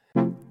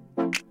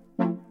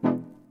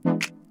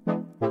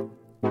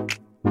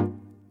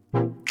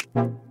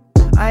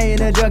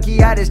ain't a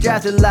junkie, I just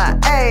draft a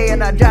lot, ayy,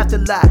 and I draft a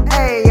lot,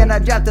 ayy, and I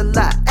draft a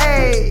lot,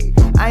 ayy.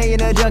 I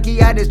ain't a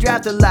junkie, I just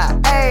draft a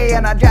lot, ayy,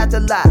 and I draft a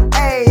lot,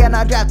 ayy, and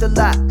I draft a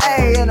lot,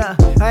 ayy, and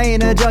I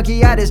ain't a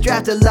junkie, I just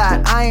draft a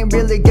lot. I ain't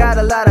really got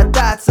a lot of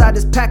thoughts, I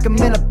just pack them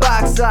in a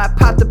box. So I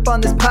popped up on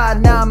this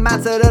pod, now I'm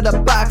outside of the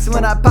box.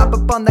 When I pop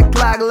up on the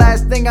clock,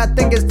 last thing I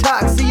think is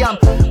talk. See, I'm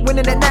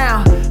winning it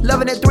now,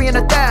 loving it 3 in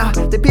a thou.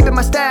 They peeping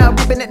my style,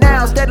 reaping it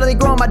now, steadily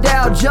growing my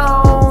Dow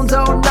Jones.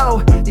 Oh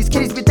no, these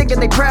kitties be thinking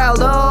they proud.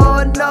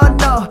 Oh no,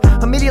 no,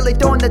 immediately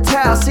throwing the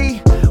towel. See,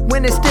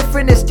 when it's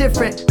different, it's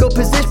different. Go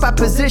position by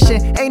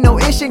position, ain't no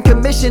issue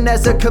commission.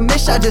 As a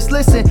commission, I just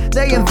listen.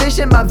 They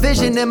envision my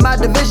vision in my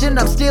division.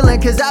 I'm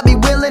stealing, cause I be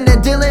willing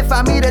and dealing.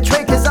 Find me the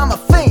trade, cause I'm a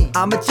fiend.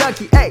 I'm a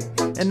junkie,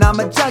 ayy, and I'm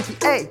a junkie,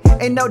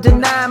 ayy. Ain't no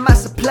denying my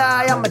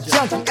supply, I'm a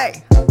junkie,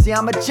 ayy. See,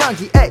 I'm a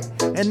junkie,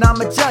 ayy, and I'm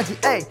a junkie,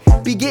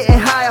 ayy. Be getting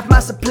high off my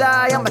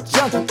supply, I'm a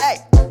junkie,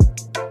 ayy.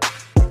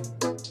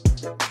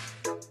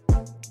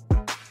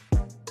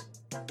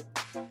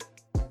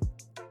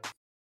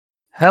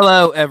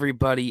 Hello,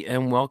 everybody,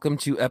 and welcome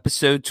to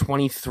episode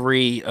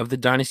 23 of the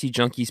Dynasty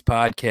Junkies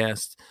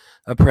podcast,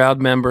 a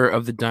proud member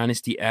of the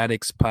Dynasty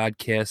Addicts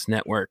podcast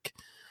network.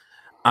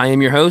 I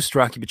am your host,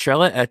 Rocky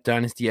Petrella at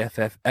Dynasty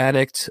FF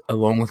Addict,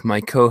 along with my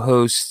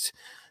co-host,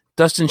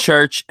 Dustin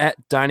Church at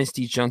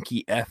Dynasty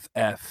Junkie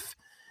FF.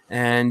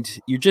 And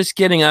you're just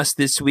getting us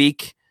this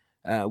week.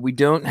 We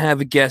don't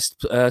have a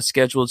guest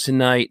scheduled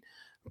tonight.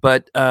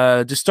 But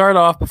to start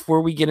off,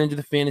 before we get into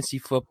the fantasy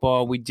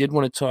football, we did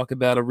want to talk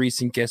about a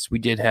recent guest we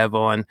did have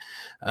on.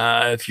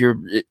 If you're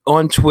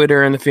on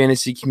Twitter in the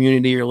fantasy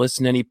community or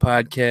listen to any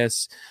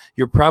podcasts,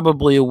 you're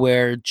probably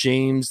aware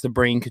James the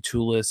Brain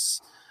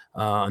Catullus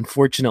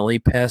unfortunately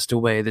passed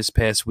away this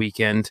past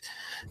weekend.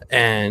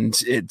 And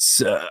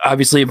it's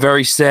obviously a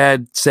very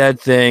sad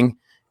thing.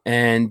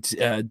 And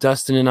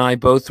Dustin and I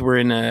both were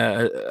in,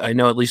 I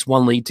know at least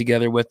one league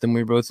together with them.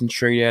 We were both in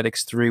Trade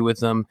Addicts 3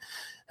 with them.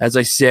 As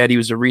I said, he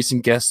was a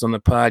recent guest on the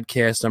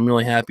podcast. I'm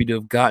really happy to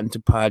have gotten to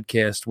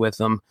podcast with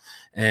him.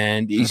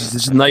 And he's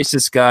just the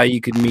nicest guy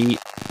you could meet.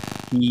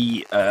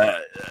 He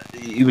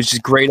was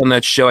just great on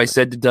that show. I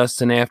said to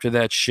Dustin after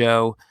that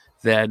show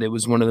that it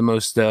was one of the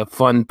most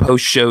fun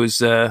post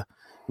shows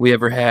we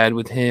ever had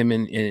with him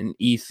and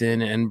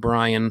Ethan and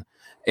Brian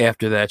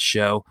after that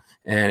show.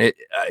 And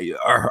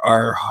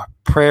our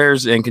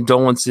prayers and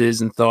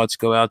condolences and thoughts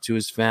go out to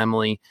his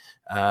family.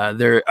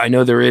 I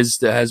know there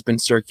has been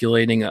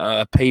circulating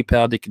a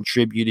PayPal to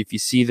contribute. If you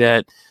see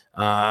that,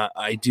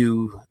 I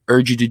do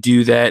urge you to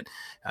do that.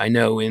 I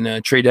know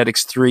in Trade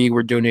Addicts 3,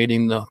 we're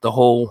donating the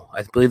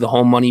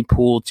whole money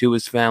pool to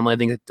his family. I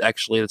think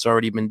that's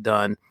already been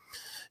done.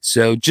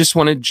 So just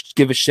want to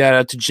give a shout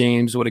out to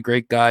James. What a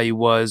great guy he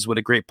was. What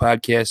a great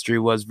podcaster he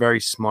was. Very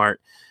smart.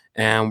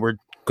 And we're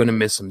going to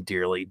miss him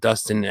dearly.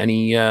 Dustin,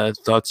 any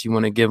thoughts you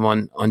want to give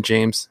on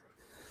James?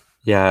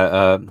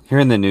 Yeah,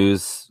 hearing the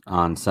news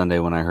on Sunday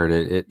when I heard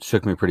it, it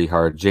shook me pretty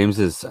hard. James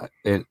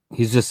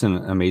he's just an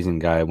amazing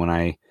guy.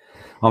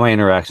 All my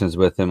interactions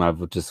with him,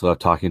 I've just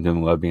loved talking to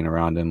him, loved being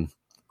around him.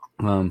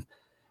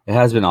 It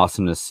has been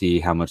awesome to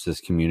see how much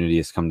this community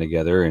has come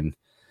together and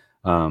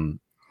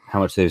how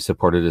much they've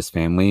supported his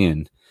family.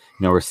 And,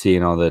 we're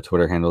seeing all the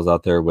Twitter handles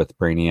out there with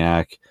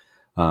Brainiac.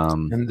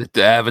 And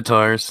the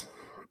avatars.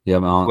 Yeah,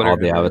 all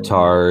the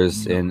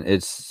avatars. And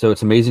it's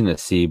amazing to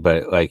see,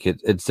 but like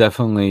it's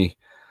definitely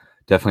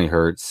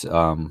hurts.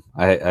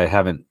 I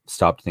haven't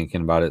stopped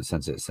thinking about it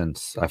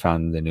since I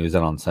found the news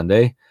out on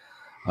Sunday.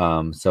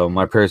 So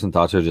my prayers and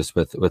thoughts are just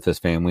with his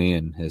family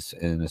and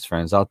his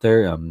friends out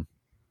there.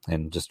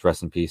 And just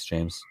rest in peace,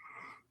 James.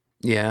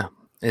 Yeah,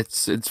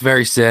 it's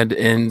very sad,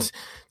 and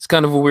it's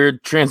kind of a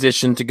weird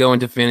transition to go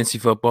into fantasy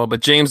football.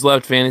 But James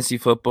loved fantasy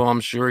football.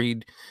 I'm sure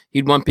he'd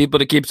want people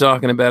to keep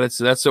talking about it.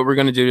 So that's what we're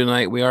going to do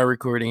tonight. We are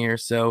recording here,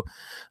 so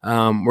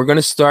we're going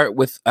to start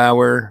with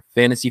our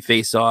fantasy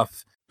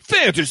face-off.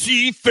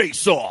 Fantasy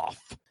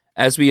Face-Off,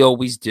 as we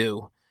always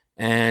do.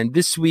 And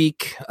this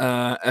week,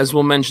 as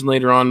we'll mention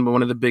later on,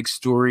 one of the big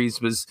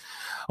stories was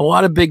a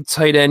lot of big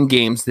tight end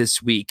games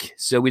this week.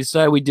 So we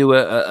decided we'd do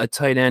a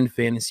tight end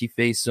fantasy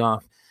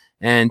face-off.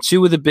 And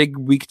two of the big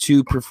week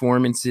 2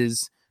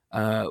 performances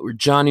were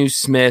Jonnu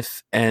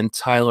Smith and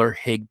Tyler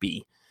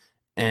Higbee.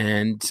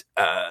 And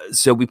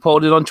so we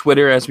polled it on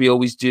Twitter, as we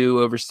always do,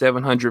 over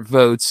 700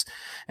 votes.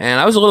 And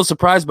I was a little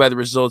surprised by the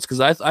results because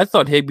I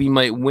thought Higbee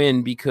might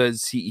win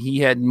because he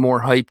had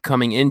more hype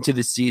coming into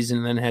the season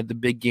and then had the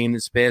big game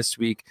this past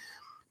week.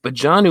 But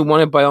Jonnu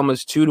won it by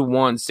almost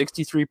 2-1,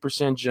 63%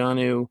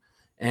 Jonnu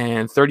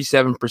and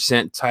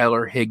 37%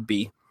 Tyler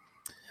Higbee.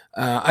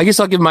 I guess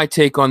I'll give my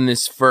take on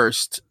this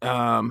first,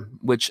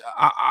 which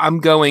I'm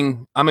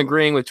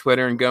agreeing with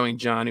Twitter and going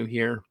Jonnu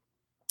here.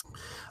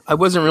 I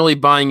wasn't really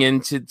buying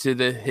into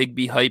the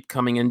Higbee hype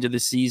coming into the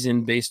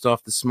season based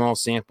off the small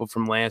sample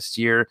from last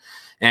year,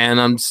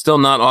 and I'm still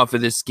not off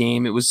of this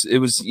game. It was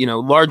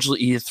largely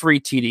he had 3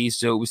 TDs,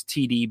 so it was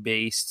TD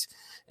based.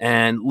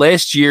 And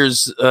last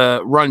year's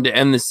run to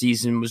end the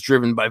season was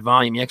driven by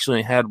volume. He actually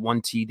only had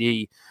 1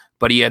 TD,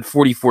 but he had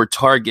 44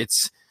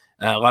 targets.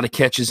 a lot of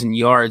catches and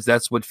yards.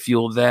 That's what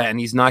fueled that, and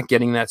he's not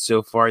getting that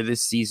so far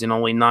this season.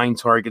 Only 9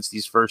 targets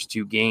these first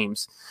 2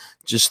 games.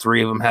 Just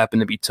 3 of them happen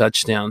to be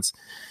touchdowns.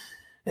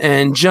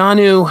 And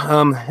Jonnu,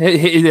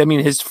 I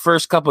mean, his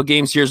first couple of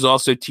games here is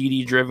also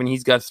TD driven.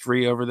 He's got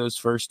 3 over those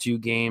first 2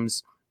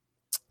 games.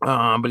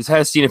 But he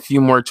has seen a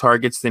few more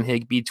targets than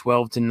Higbee,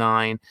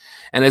 12-9.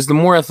 And as the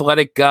more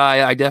athletic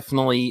guy, I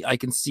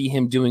can see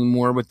him doing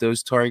more with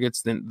those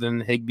targets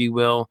than Higbee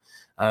will.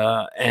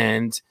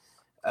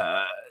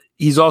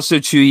 He's also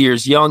 2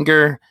 years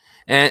younger.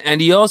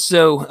 And he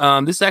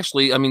also, this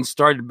actually, I mean,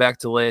 started back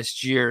to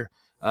last year.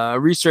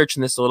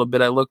 Researching this a little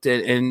bit, I looked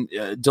at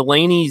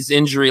Delaney's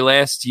injury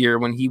last year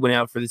when he went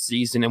out for the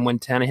season, and when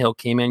Tannehill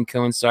came in,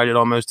 coincided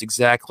almost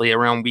exactly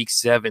around week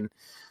 7.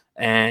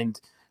 And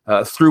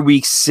through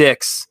week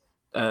 6,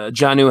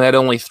 Jonnu had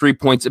only 3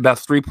 points, about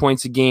 3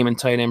 points a game in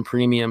tight end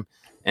premium,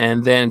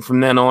 and then from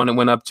then on it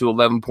went up to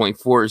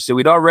 11.4. So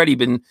we'd already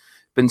been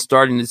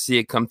starting to see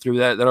it come through.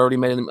 That already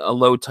made him a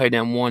low tight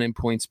end 1 in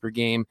points per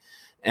game,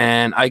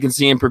 and I can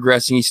see him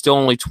progressing. He's still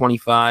only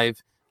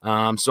 25.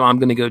 So I'm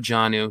going to go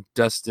Jonnu.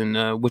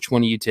 Dustin, which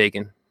one are you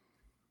taking?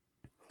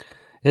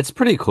 It's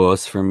pretty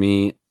close for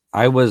me.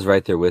 I was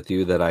right there with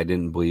you that I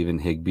didn't believe in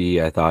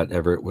Higbee. I thought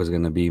Everett was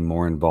going to be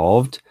more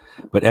involved,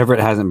 but Everett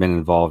hasn't been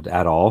involved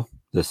at all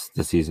this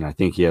season. I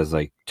think he has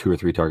like 2 or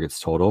 3 targets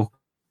total.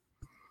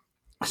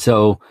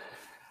 So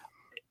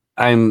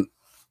I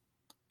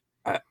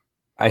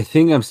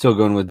think I'm still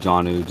going with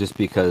Jonnu just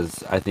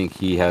because I think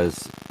he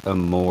has a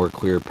more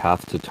clear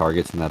path to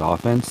targets in that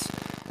offense.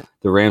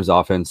 The Rams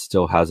offense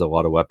still has a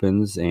lot of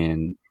weapons,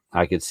 and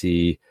I could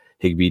see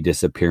Higbee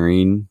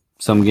disappearing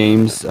some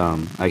games.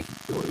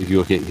 If you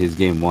look at his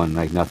game 1,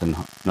 like nothing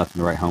to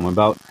write home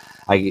about.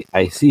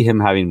 I see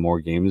him having more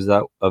games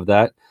of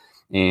that.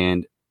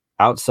 And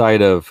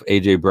outside of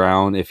AJ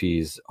Brown, if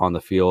he's on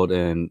the field,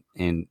 and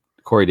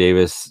Corey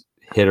Davis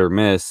hit or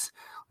miss,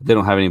 they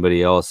don't have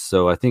anybody else.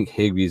 So I think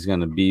Higbee's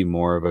going to be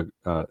more of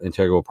a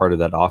integral part of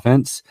that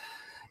offense.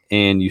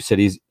 And you said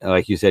he's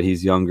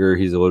younger,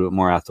 he's a little bit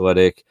more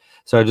athletic.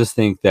 So I just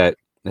think that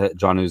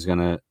Jonnu's going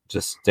to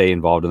just stay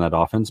involved in that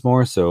offense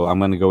more. So I'm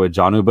going to go with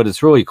Jonnu, but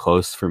it's really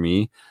close for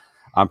me.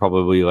 I'm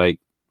probably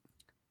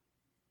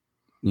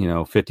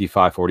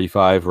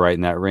 55-45, right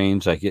in that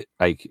range. I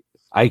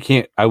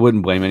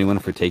wouldn't blame anyone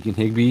for taking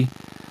Higbee,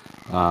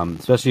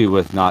 especially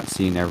with not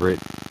seeing Everett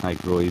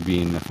really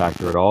being a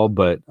factor at all.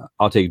 But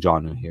I'll take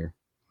Jonnu here.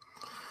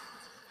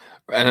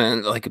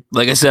 And like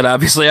I said,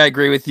 obviously I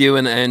agree with you,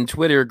 and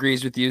Twitter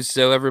agrees with you.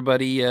 So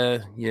everybody,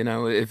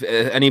 if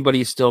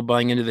anybody's still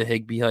buying into the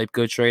Higbee hype,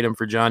 go trade him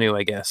for Jonnu,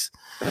 I guess,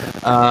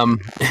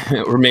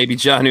 or maybe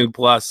Jonnu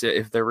plus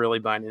if they're really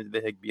buying into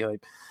the Higbee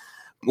hype.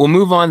 We'll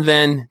move on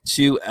then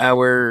to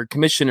our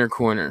Commissioner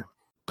Corner.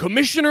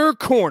 Commissioner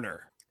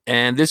Corner.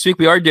 And this week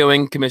we are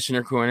doing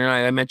Commissioner Corner.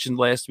 I mentioned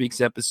last week's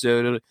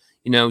episode.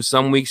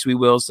 Some weeks we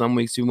will, some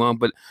weeks we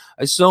won't. But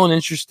I saw an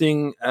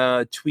interesting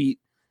tweet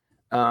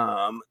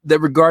that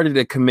regarded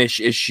a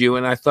commish issue,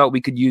 and I thought we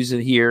could use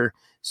it here.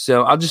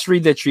 So I'll just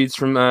read that tweet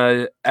from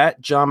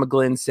at John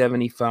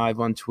McGlynn75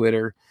 on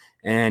Twitter.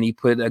 And he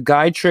put, a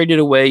guy traded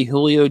away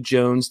Julio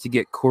Jones to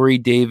get Corey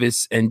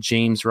Davis and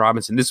James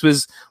Robinson. This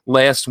was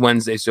last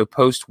Wednesday, so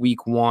post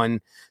week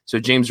 1. So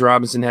James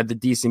Robinson had the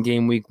decent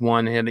game week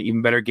 1, had an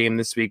even better game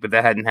this week, but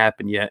that hadn't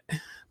happened yet.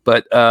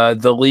 But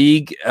the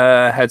league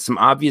had some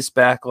obvious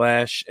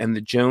backlash, and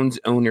the Jones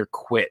owner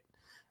quit.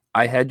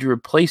 I had to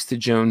replace the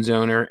Jones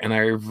owner, and I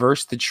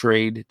reversed the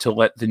trade to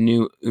let the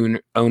new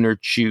owner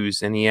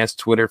choose. And he asked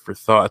Twitter for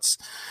thoughts.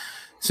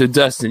 So,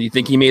 Dustin, you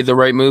think he made the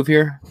right move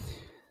here?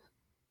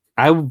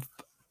 I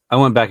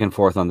went back and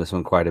forth on this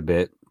one quite a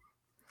bit.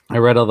 I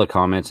read all the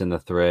comments in the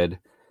thread,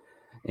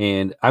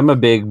 and I'm a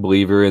big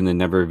believer in the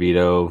never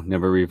veto,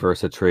 never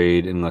reverse a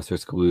trade unless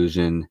there's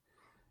collusion.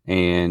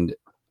 And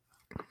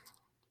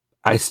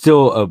I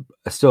still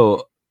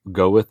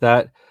go with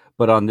that.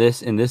 But in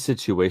this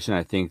situation,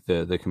 I think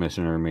the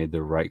commissioner made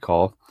the right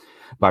call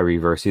by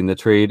reversing the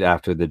trade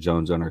after the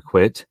Jones owner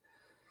quit.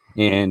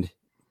 And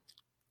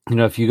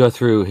if you go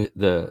through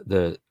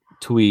the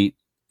tweet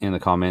in the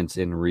comments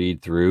and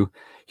read through,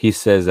 he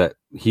says that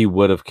he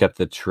would have kept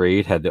the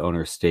trade had the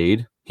owner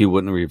stayed. He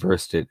wouldn't have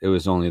reversed it. It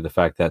was only the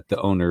fact that the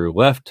owner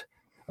left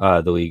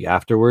the league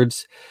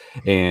afterwards,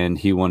 and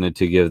he wanted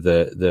to give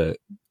the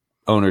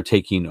owner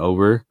taking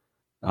over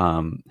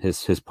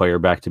his player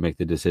back to make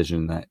the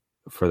decision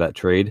for that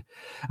trade.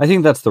 I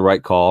think that's the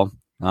right call.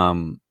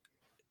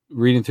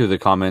 Reading through the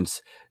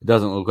comments, it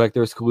doesn't look like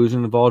there's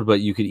collusion involved,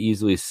 but you could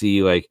easily see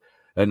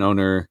an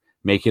owner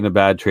making a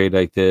bad trade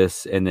like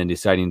this and then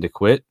deciding to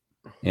quit,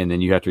 and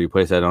then you have to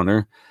replace that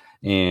owner.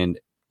 And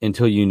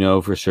until you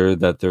know for sure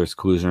that there's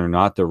collusion or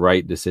not, the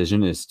right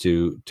decision is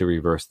to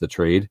reverse the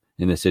trade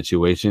in this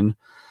situation.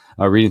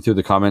 Reading through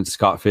the comments,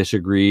 Scott Fish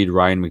agreed,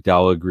 Ryan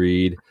McDowell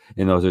agreed,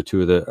 and those are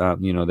two of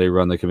the, they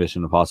run the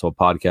Commission Impossible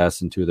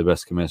podcast and two of the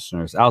best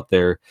commissioners out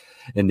there,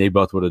 and they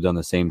both would have done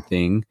the same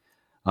thing.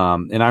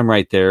 And I'm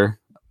right there.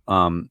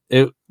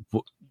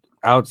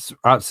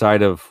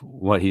 outside of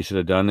what he should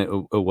have done, it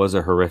was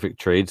a horrific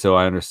trade. So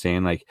I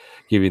understand like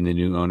giving the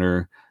new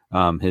owner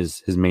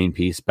his main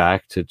piece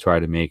back to try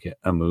to make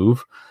a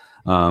move.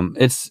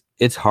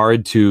 It's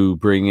hard to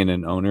bring in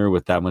an owner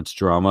with that much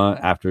drama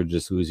after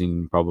just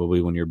losing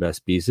probably one of your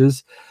best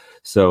pieces.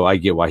 So I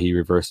get why he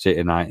reversed it,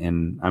 and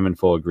I'm in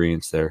full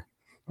agreement there.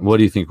 What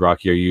do you think,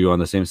 Rocky? Are you on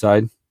the same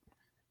side?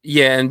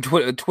 Yeah, and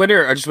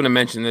Twitter. I just want to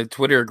mention that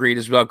Twitter agreed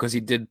as well because he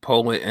did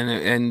poll it, and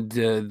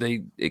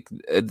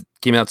it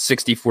came out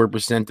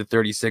 64% to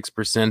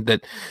 36%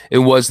 that it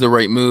was the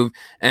right move.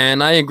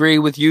 And I agree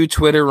with you,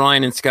 Twitter,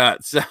 Ryan, and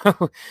Scott. So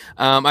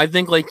I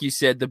think, like you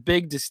said, the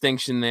big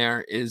distinction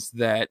there is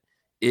that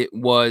it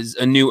was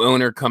a new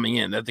owner coming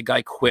in. That the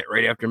guy quit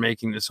right after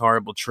making this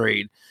horrible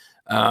trade.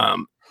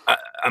 I'm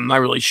not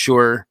really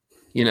sure.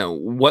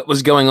 What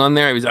was going on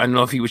there. I don't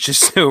know if he was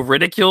just so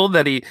ridiculed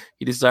that he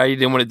decided he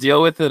didn't want to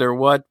deal with it or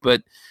what,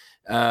 but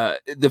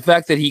the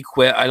fact that he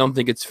quit, I don't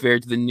think it's fair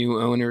to the new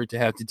owner to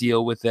have to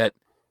deal with that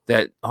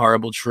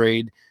horrible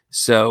trade.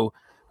 So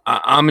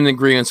I'm in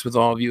agreement with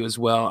all of you as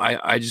well.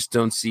 I just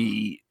don't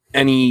see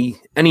any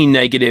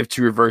negative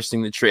to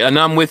reversing the trade. And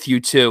I'm with you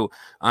too.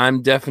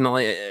 I'm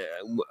definitely,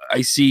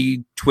 I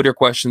see Twitter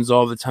questions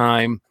all the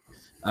time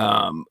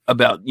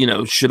about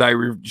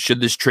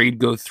should this trade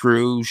go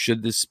through,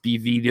 should this be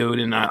vetoed,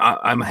 and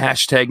I'm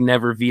hashtag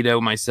never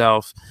veto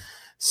myself.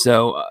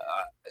 So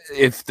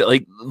if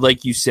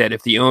like you said,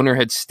 if the owner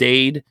had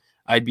stayed,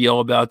 I'd be all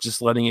about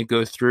just letting it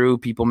go through.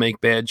 People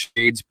make bad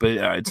trades, but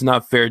it's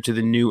not fair to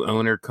the new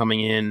owner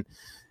coming in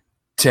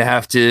to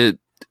have to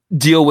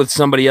deal with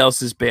somebody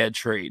else's bad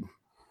trade.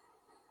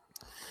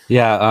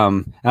 Yeah,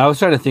 I was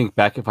trying to think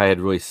back if I had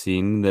really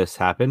seen this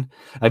happen.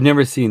 I've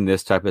never seen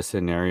this type of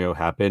scenario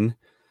happen.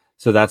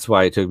 So that's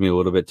why it took me a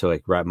little bit to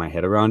like wrap my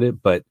head around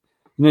it. But,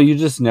 you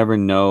just never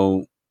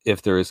know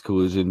if there is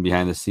collusion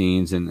behind the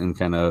scenes and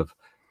kind of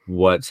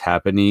what's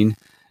happening.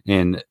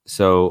 And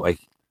so like,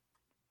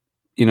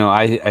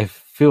 I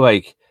feel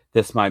like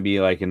this might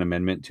be like an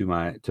amendment to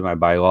my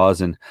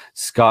bylaws. And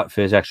Scott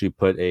Fish actually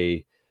put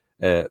a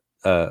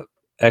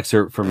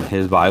excerpt from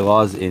his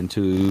bylaws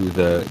into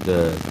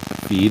the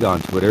feed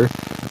on Twitter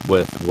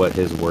with what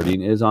his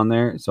wording is on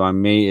there. So I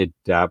may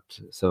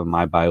adapt some of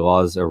my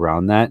bylaws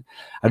around that.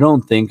 I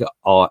don't think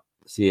I'll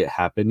see it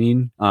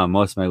happening.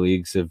 Most of my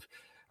leagues have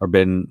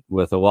been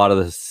with a lot of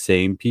the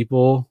same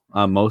people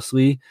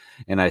mostly,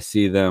 and I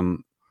see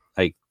them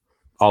like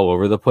all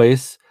over the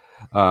place.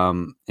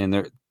 And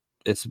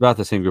it's about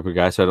the same group of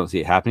guys, so I don't see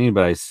it happening,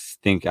 but I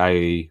think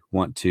I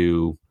want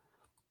to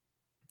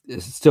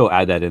still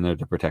add that in there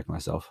to protect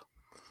myself.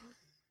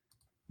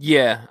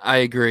 Yeah, I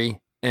agree.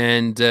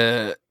 And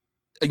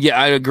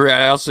yeah, I agree.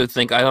 I also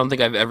think I don't think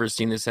I've ever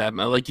seen this happen.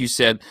 Like you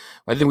said,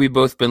 I think we've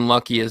both been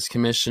lucky as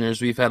commissioners.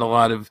 We've had a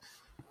lot of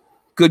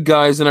good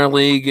guys in our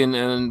league,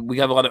 and we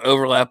have a lot of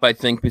overlap, I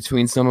think,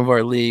 between some of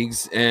our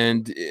leagues.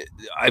 And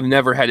I've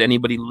never had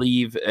anybody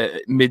leave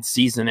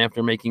mid-season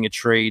after making a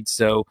trade.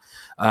 So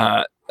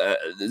the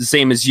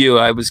same as you,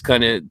 I was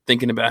kind of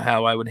thinking about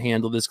how I would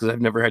handle this because I've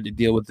never had to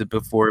deal with it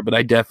before. But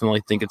I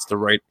definitely think it's the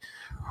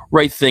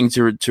right thing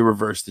to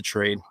reverse the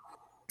trade.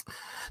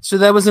 So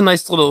that was a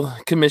nice little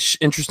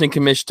interesting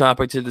commish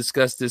topic to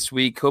discuss this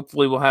week.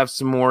 Hopefully we'll have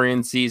some more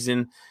in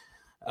season.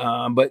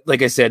 But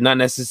like I said, not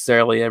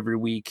necessarily every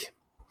week.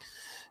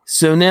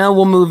 So now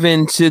we'll move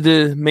into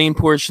the main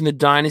portion, the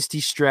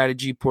Dynasty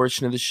Strategy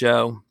portion of the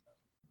show.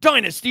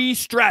 Dynasty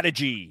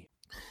Strategy.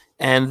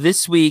 And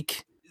this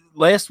week,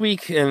 last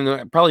week,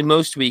 and probably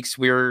most weeks,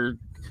 we're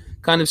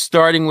kind of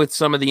starting with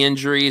some of the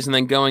injuries and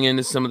then going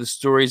into some of the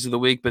stories of the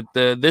week. But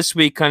this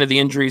week, kind of the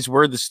injuries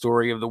were the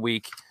story of the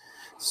week.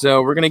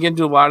 So we're going to get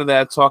into a lot of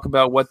that, talk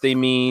about what they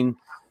mean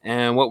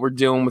and what we're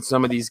doing with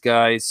some of these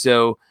guys.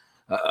 So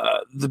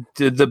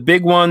the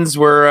big ones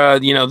were,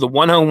 the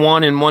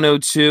 101 and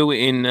 102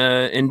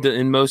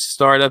 in most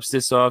startups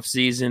this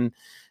offseason.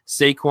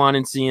 Saquon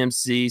and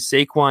CMC.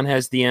 Saquon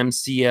has the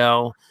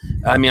ACL,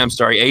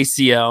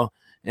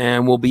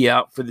 and will be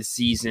out for the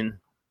season.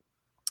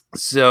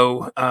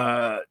 So,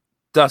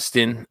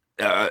 Dustin,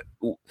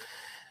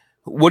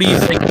 what do you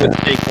think with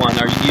Saquon?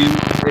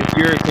 If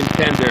you're a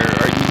contender,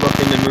 are you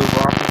looking to move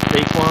off of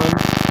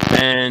Saquon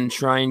and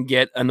try and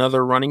get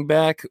another running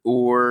back,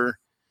 or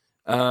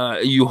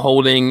are you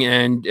holding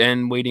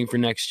and waiting for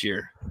next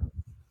year?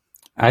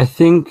 I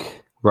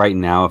think right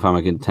now, if I'm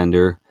a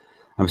contender,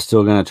 I'm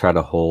still going to try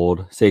to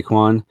hold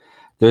Saquon.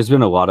 There's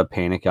been a lot of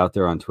panic out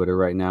there on Twitter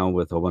right now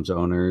with a bunch of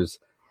owners.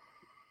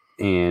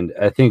 And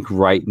I think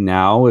right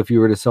now, if you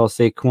were to sell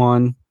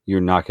Saquon,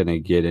 you're not going to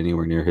get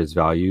anywhere near his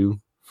value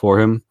for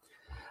him.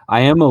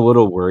 I am a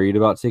little worried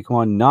about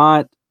Saquon,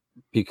 not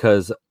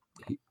because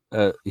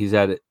he's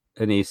had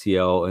an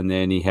ACL and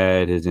then he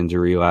had his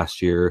injury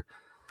last year.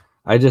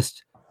 I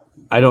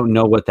don't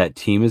know what that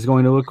team is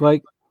going to look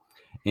like.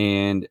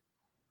 And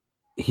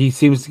he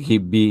seems to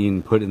keep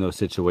being put in those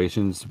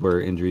situations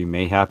where injury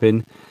may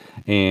happen.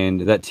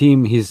 And that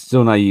team, he's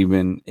still not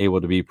even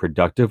able to be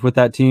productive with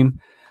that team.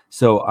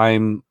 So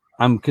I'm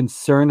I'm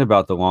concerned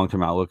about the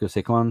long-term outlook of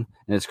Saquon,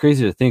 and it's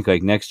crazy to think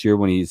like next year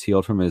when he's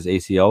healed from his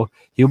ACL,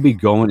 he'll be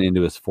going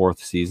into his 4th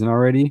season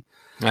already.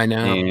 I know.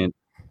 And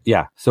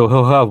yeah, so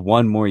he'll have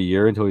one more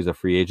year until he's a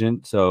free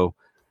agent. So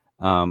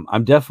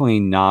I'm definitely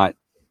not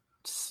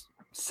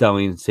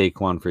selling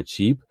Saquon for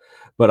cheap,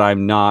 but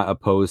I'm not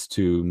opposed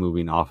to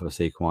moving off of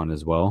Saquon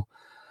as well.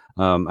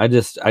 I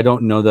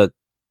don't know that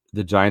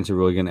the Giants are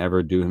really going to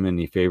ever do him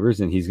any favors,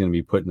 and he's going to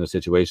be put in those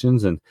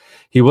situations. And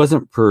he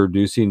wasn't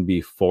producing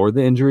before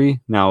the injury.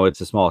 Now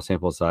it's a small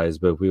sample size,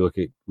 but if we look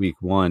at week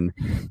 1,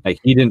 like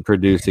he didn't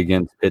produce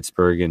against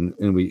Pittsburgh,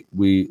 and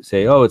we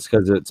say, oh, it's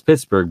because it's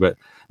Pittsburgh, but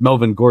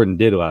Melvin Gordon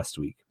did last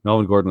week.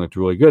 Melvin Gordon looked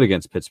really good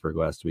against Pittsburgh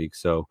last week.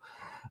 So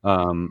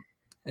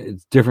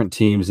it's different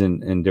teams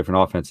and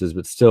different offenses,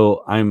 but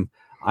still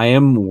I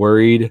am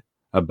worried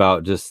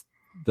about just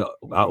the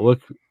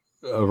outlook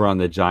around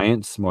the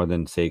Giants more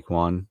than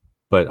Saquon.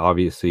 But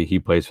obviously he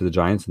plays for the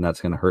Giants, and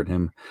that's going to hurt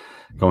him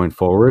going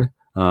forward.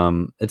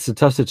 It's a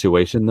tough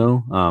situation,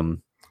 though.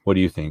 What do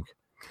you think?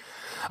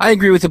 I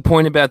agree with the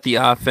point about the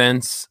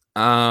offense.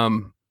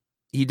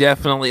 He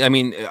definitely, I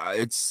mean,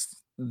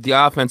 it's the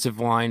offensive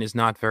line is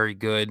not very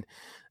good,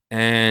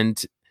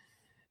 and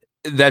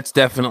that's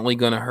definitely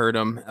going to hurt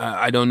him.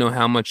 I don't know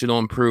how much it'll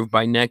improve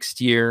by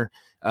next year.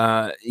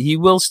 He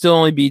will still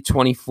only be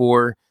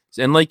 24.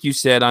 And like you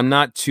said, I'm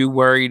not too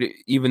worried,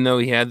 even though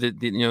he had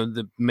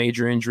the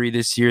major injury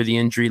this year, the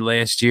injury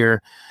last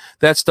year.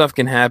 That stuff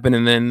can happen,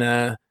 and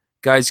then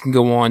guys can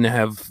go on to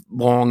have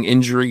long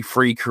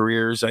injury-free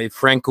careers.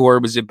 Frank Gore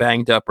was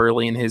banged up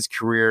early in his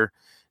career,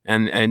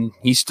 and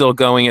he's still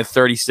going at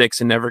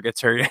 36 and never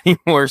gets hurt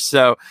anymore.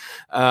 So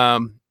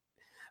I'm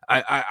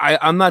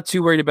not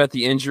too worried about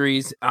the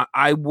injuries.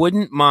 I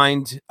wouldn't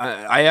mind.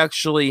 I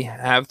actually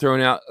have thrown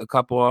out a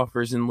couple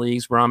offers in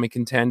leagues where I'm a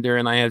contender,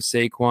 and I have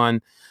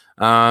Saquon.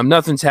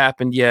 Nothing's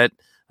happened yet,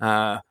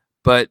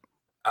 but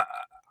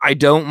I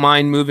don't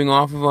mind moving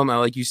off of him.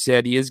 Like you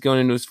said, he is going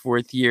into his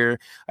 4th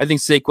year. I think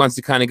Saquon's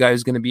the kind of guy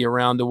who's going to be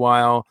around a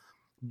while,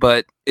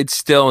 but it's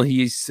still and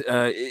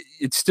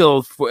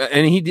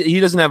he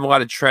doesn't have a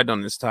lot of tread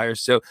on his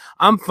tires, so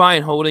I'm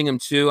fine holding him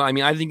too. I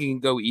mean, I think it can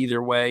go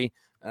either way.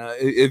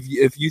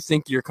 If you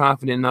think you're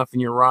confident enough in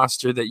your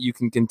roster that you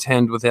can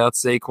contend without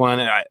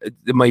Saquon,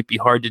 it might be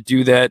hard to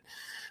do that.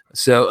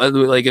 So,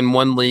 like in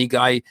one league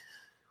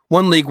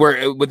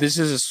where this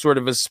is a sort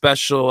of a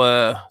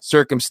special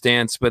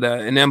circumstance, but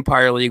an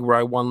Empire League where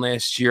I won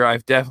last year,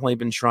 I've definitely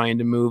been trying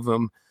to move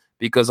him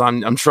because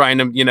I'm trying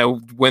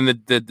to win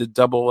the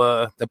double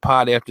the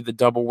pot after the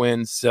double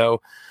wins.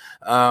 So,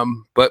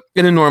 but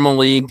in a normal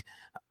league,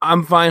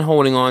 I'm fine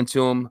holding on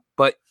to him.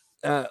 But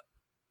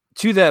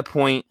to that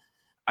point,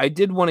 I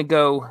did want to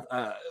go.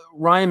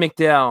 Ryan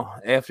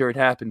McDowell, after it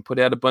happened, put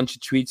out a bunch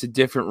of tweets of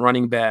different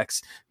running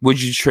backs. Would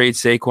you trade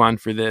Saquon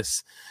for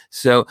this?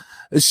 So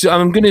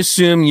I'm going to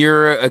assume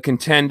you're a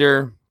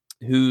contender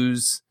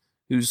who's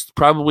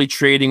probably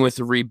trading with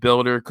a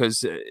rebuilder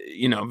because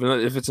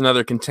if it's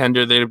another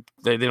contender, they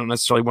don't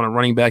necessarily want a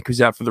running back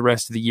who's out for the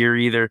rest of the year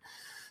either.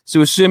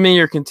 So assuming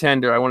you're a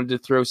contender, I wanted to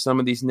throw some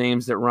of these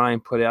names that Ryan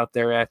put out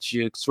there at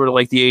you, sort of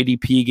like the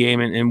ADP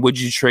game, and would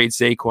you trade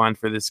Saquon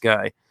for this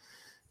guy?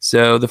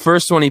 So the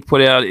first one he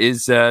put out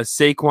is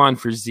Saquon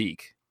for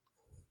Zeke.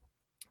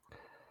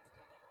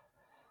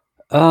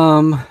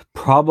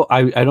 Probably.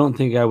 I don't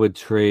think I would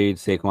trade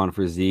Saquon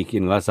for Zeke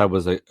unless I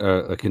was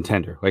a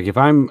contender. Like if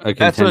I'm a contender,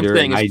 that's what I'm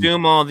saying.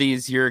 Assume all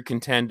these you're a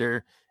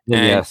contender.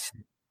 Then yes,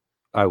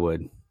 I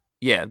would.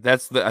 Yeah,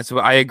 that's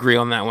I agree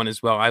on that one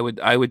as well. I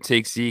would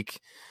take Zeke.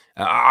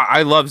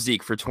 I love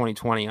Zeke for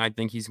 2020. I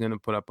think he's going to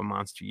put up a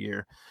monster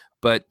year.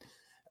 But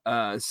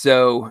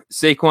so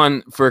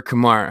Saquon for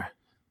Kamara.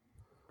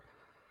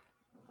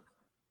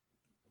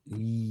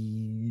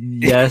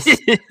 Yes.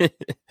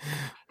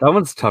 That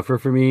one's tougher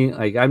for me.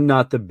 Like I'm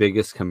not the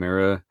biggest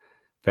Kamara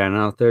fan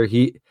out there.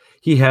 He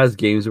has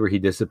games where he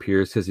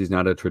disappears because he's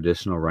not a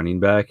traditional running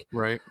back.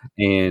 Right.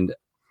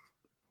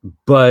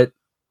 But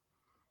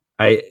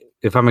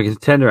if I'm a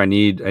contender, I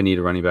need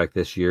a running back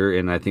this year,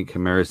 and I think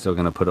Kamara is still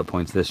going to put up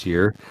points this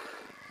year.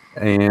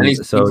 And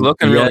he's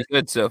looking really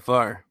good so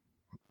far.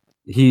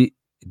 He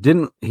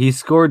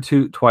scored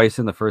twice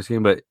in the first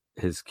game, but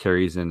his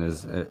carries and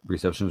his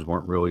receptions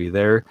weren't really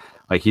there.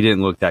 Like he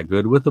didn't look that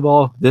good with the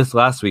ball. This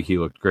last week he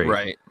looked great.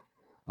 Right.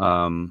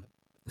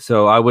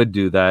 So I would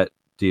do that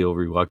deal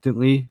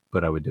reluctantly,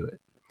 but I would do it.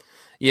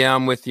 Yeah,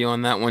 I'm with you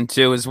on that one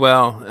too as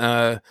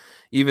well.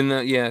 Even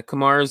though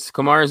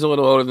Kamara's a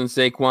little older than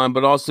Saquon,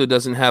 but also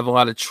doesn't have a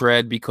lot of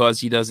tread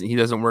because he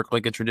doesn't work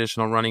like a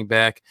traditional running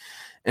back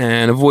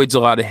and avoids a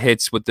lot of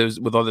hits with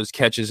all those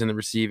catches in the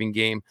receiving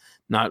game,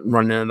 not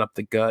running it up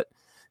the gut.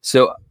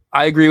 So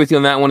I agree with you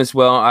on that one as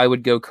well. I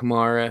would go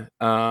Kamara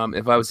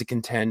if I was a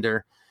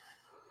contender.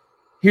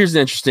 Here's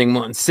an interesting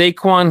one.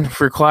 Saquon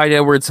for Clyde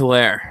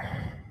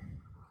Edwards-Helaire.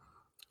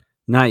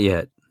 Not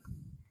yet.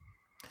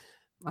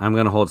 I'm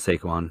going to hold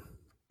Saquon.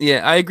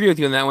 Yeah, I agree with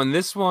you on that one.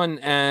 This one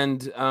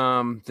and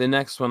the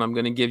next one I'm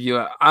going to give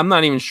you. I'm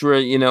not even sure,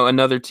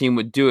 another team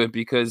would do it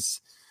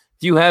because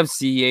if you have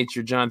CEH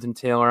or Jonathan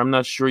Taylor, I'm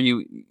not sure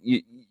you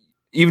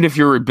even if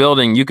you're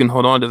rebuilding, you can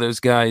hold on to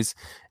those guys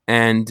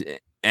and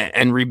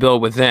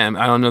rebuild with them.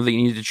 I don't know that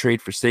you need to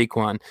trade for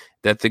Saquon,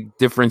 that the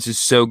difference is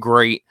so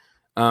great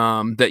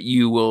that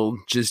you will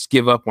just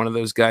give up one of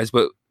those guys.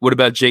 But what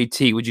about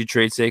JT? Would you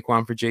trade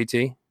Saquon for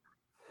JT?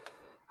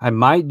 I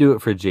might do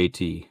it for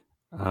JT.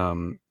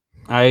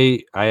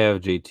 I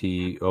have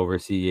JT over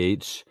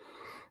CH,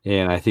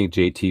 and I think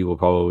JT will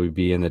probably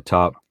be in the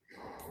top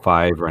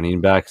 5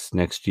 running backs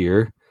next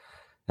year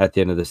at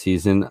the end of the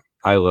season.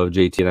 I love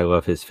JT, and I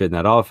love his fit in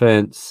that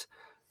offense,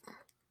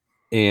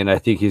 and I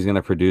think he's going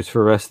to produce for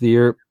the rest of the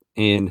year.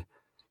 And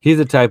he's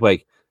the type,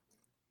 like,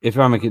 if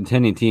I'm a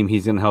contending team,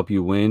 he's going to help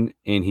you win,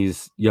 and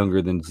he's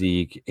younger than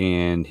Zeke,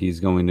 and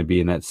he's going to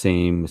be in that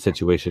same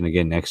situation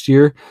again next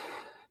year.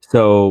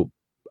 So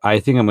I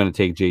think I'm going to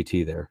take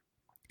JT there.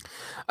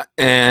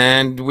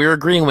 And we're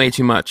agreeing way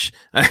too much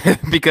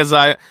because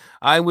I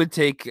think I would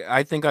take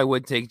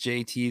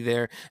JT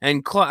there.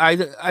 And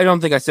I don't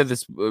think I said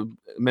this a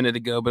minute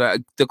ago, but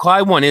the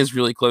Clyde one is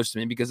really close to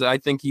me because I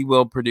think he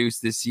will produce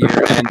this year.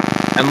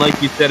 And like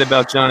you said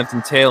about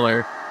Jonathan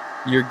Taylor,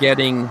 you're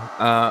getting,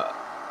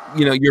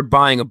 you're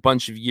buying a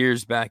bunch of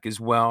years back as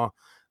well.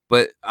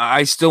 But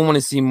I still want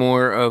to see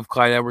more of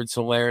Clyde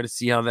Edwards-Helaire to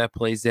see how that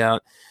plays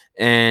out.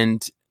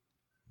 And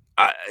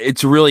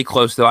it's really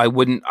close, though.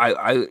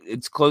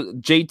 It's close.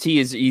 JT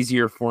is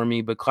easier for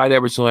me, but Clyde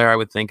Edwards-Helaire I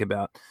would think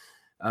about.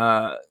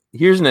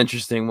 Here's an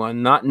interesting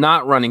one.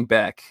 Not running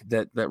back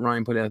that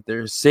Ryan put out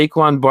there.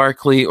 Saquon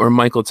Barkley or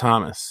Michael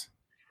Thomas?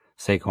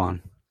 Saquon.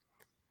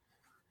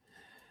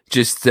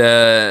 Just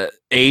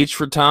age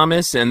for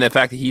Thomas and the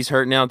fact that he's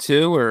hurt now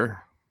too,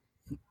 or?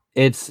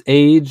 It's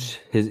age,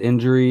 his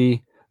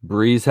injury.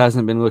 Breeze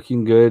hasn't been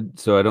looking good,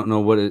 so I don't know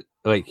what it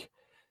like.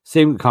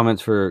 Same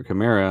comments for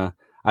Kamara.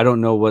 I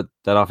don't know what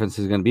that offense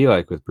is going to be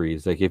like with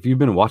Breeze. Like, if you've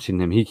been watching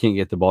him, he can't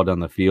get the ball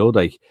down the field.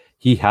 Like,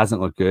 he hasn't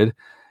looked good.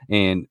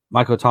 And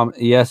Michael Thomas,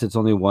 yes, it's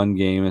only one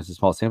game. It's a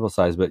small sample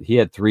size, but he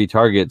had 3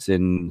 targets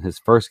in his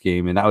first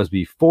game, and that was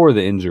before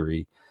the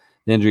injury.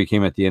 The injury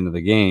came at the end of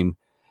the game.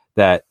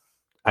 That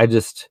I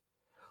just,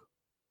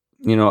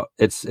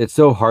 it's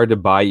so hard to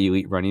buy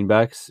elite running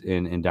backs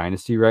in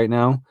Dynasty right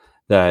now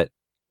that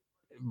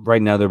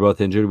right now they're both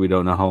injured. We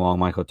don't know how long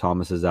Michael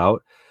Thomas is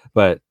out,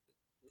 but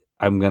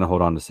I'm going to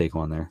hold on to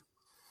Saquon there.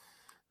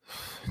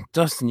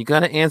 Dustin, you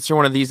got to answer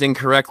one of these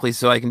incorrectly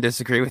so I can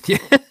disagree with you.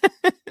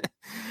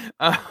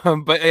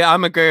 But yeah,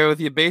 I'm agreeing with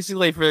you.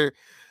 Basically, for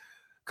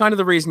kind of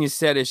the reason you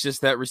said, it's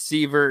just that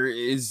receiver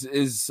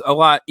is a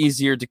lot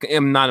easier to.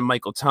 I'm not a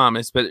Michael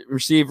Thomas, but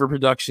receiver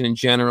production in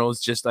general is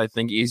just, I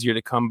think, easier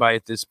to come by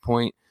at this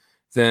point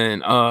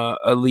than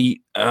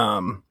elite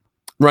running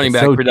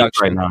back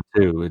production right now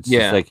too. It's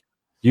just like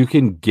you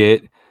can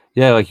get.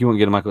 Yeah, like you won't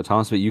get a Michael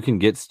Thomas, but you can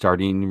get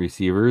starting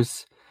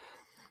receivers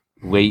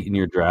late in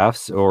your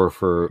drafts or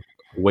for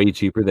way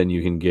cheaper than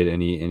you can get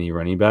any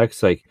running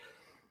backs. Like,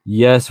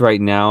 yes, right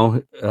now,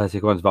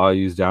 Saquon's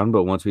value is down,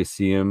 but once we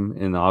see him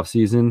in the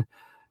offseason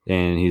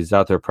and he's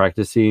out there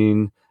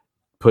practicing,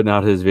 putting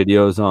out his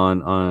videos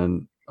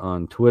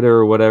on Twitter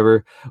or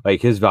whatever,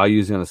 like his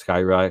value is going to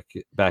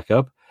skyrocket back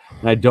up.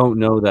 And I don't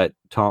know that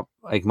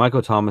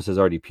Michael Thomas has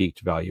already peaked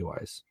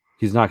value-wise.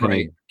 He's not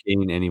going to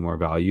gain any more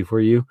value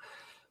for you.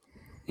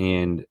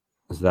 And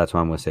so that's why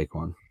I'm with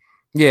Saquon.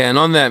 Yeah, and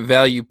on that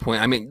value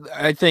point, I mean,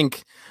 I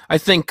think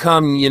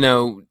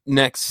come,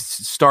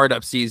 next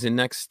startup season,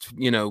 next,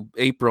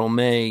 April,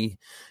 May,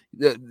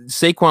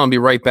 Saquon will be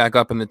right back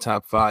up in the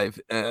top 5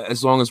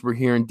 as long as we're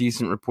hearing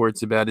decent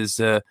reports about his,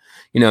 that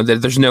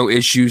there's no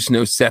issues,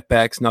 no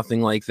setbacks,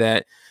 nothing like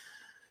that,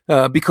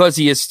 because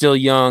he is still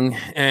young.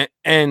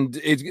 And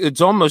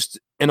it's almost,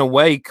 in a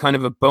way, kind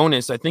of a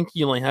bonus. I think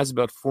he only has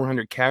about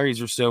 400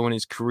 carries or so in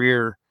his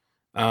career.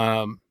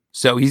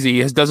 So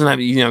doesn't have,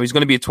 he's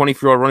going to be a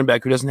 24-year-old running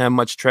back who doesn't have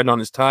much tread on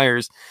his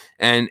tires,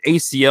 and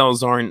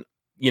ACLs aren't,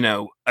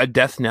 a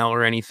death knell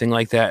or anything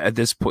like that at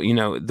this point,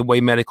 the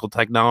way medical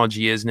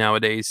technology is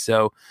nowadays.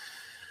 So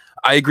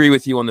I agree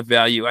with you on the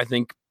value. I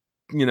think,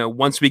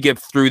 once we get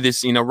through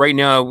this, right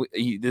now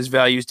this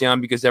value is down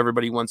because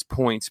everybody wants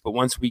points, but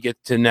once we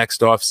get to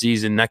next off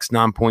season, next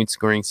non-point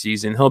scoring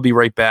season, he'll be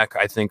right back,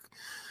 I think,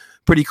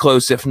 pretty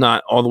close, if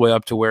not all the way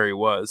up to where he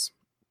was.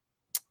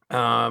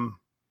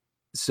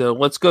 So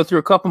let's go through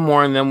a couple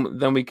more, and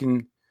then we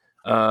can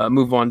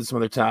move on to some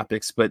other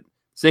topics. But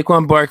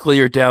Saquon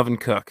Barkley or Dalvin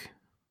Cook?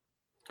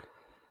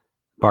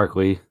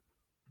 Barkley.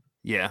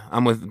 Yeah,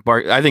 I'm with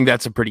Barkley. I think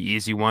that's a pretty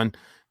easy one.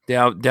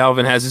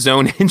 Dalvin has his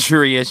own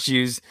injury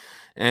issues,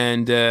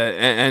 and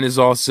is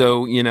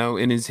also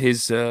in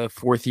his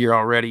 4th year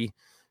already.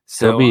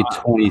 So he'll be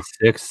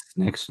 26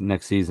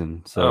 next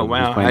season. So oh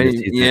wow,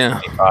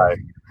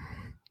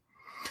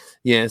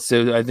 yeah.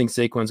 So I think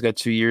Saquon's got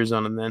 2 years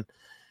on him then.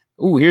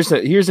 Ooh, here's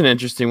an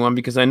interesting one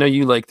because I know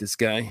you like this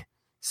guy.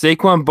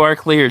 Saquon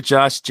Barkley or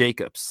Josh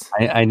Jacobs?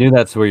 I knew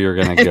that's where you're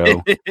going to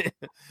go.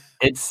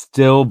 It's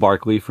still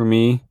Barkley for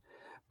me,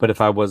 but if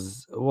I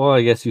was,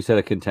 I guess you said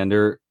a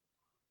contender.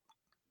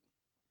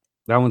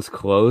 That one's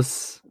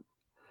close.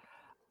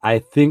 I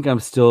think I'm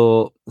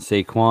still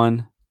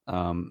Saquon.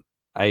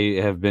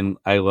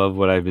 I love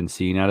what I've been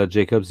seeing out of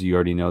Jacobs. You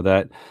already know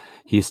that.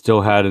 He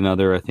still had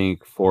another, I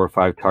think, 4 or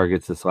 5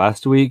 targets this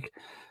last week.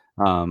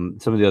 Some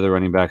of the other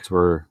running backs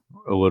were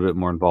a little bit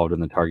more involved in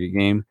the target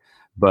game,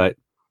 but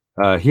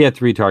he had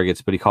 3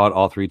 targets, but he caught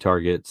all 3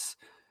 targets.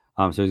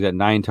 So he's got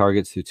 9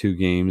 targets through 2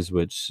 games,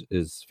 which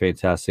is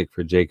fantastic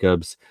for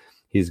Jacobs.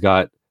 He's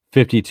got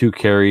 52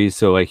 carries,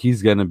 so like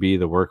he's gonna be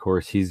the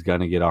workhorse. He's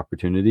gonna get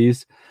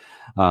opportunities.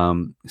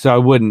 So I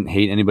wouldn't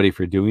hate anybody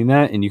for doing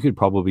that, and you could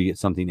probably get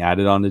something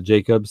added on to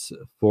Jacobs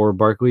for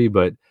Barkley,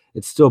 but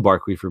it's still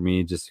Barkley for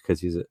me just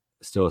because he's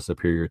still a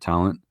superior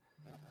talent.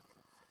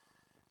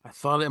 I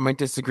thought I might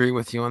disagree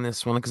with you on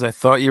this one because I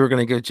thought you were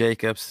going to go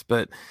Jacobs,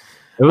 but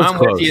It was I'm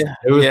close. with you.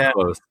 It was Yeah.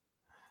 close.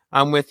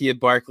 I'm with you,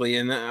 Barkley,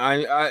 and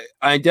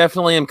I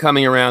definitely am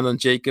coming around on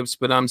Jacobs,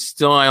 but I'm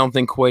still, I don't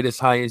think, quite as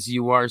high as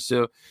you are.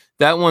 So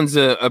that one's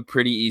a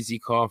pretty easy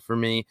call for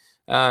me.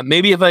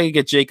 Maybe if I could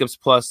get Jacobs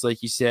plus,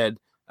 like you said,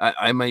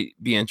 I might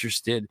be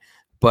interested,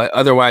 but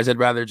otherwise, I'd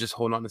rather just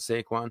hold on to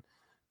Saquon.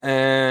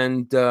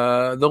 And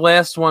the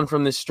last one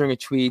from this string of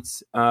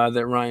tweets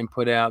that Ryan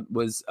put out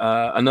was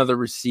another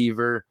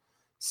receiver,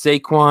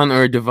 Saquon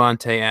or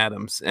Devontae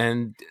Adams.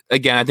 And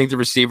again, I think the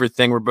receiver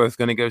thing, we're both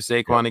going to go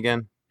Saquon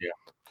again.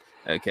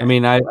 Okay. I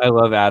mean, I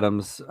love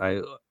Adams.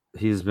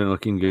 He's been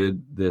looking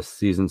good this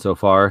season so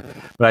far,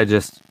 but I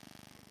just,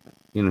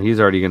 he's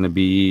already going to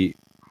be,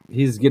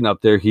 he's getting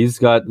up there. He's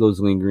got those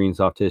lingering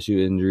soft tissue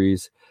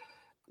injuries,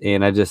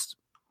 and I just,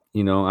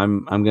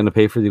 I'm going to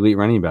pay for the elite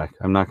running back.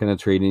 I'm not going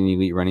to trade any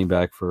elite running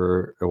back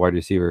for a wide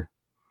receiver.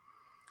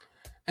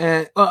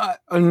 And I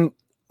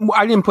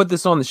didn't put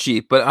this on the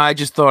sheet, but I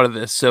just thought of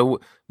this.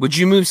 So, would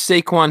you move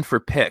Saquon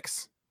for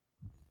picks?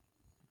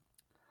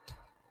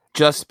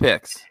 Just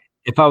picks.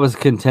 If I was a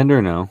contender,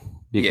 no,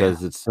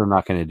 because it's still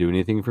not going to do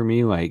anything for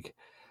me.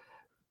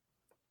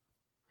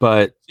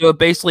 But so it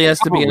basically has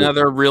to be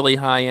another really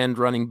high end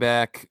running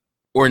back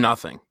or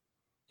nothing.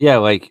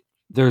 Yeah,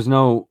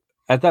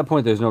 at that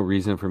point, there's no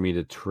reason for me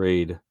to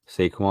trade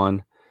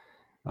Saquon.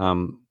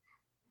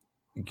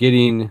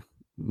 Getting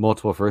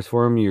multiple firsts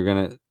for him, you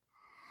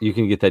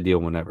can get that deal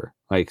whenever.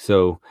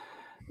 So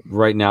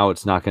right now,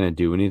 it's not going to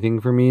do anything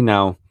for me.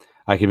 Now,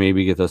 I can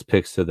maybe get those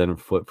picks to then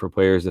flip for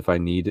players if I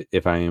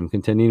am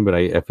contending, but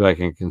I feel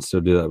like I can still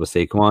do that with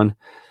Saquon.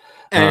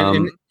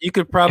 And you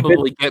could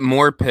probably get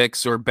more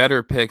picks or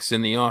better picks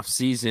in the off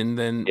season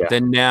than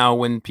now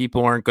when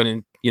people aren't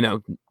going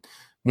to,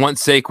 want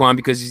Saquon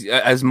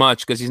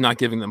because he's not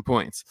giving them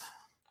points.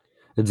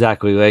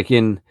 Exactly.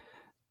 In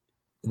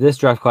this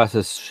draft class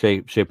is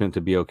shaping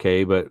to be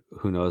okay, but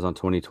who knows on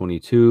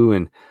 2022.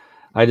 And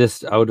I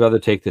would rather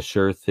take the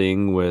sure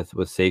thing with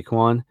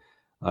Saquon.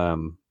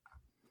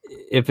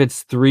 If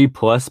it's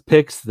 3+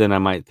 picks, then I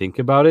might think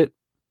about it.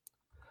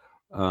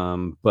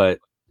 But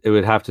it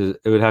would have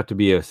to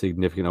be a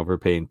significant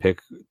overpaying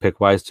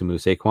pick wise to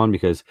move Saquon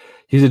because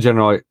he's a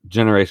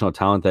generational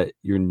talent that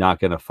you're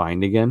not going to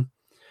find again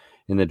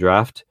in the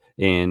draft.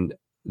 And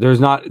there's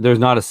not a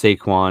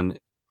Saquon,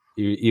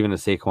 even a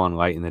Saquon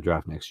light in the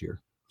draft next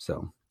year.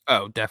 So,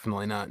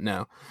 definitely not.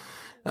 No.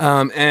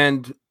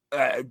 And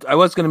I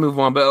was going to move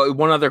on, but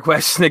one other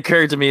question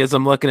occurred to me as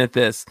I'm looking at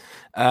this.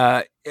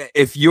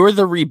 If you're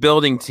the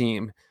rebuilding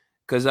team,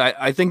 because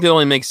I think it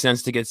only makes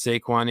sense to get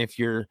Saquon if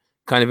you're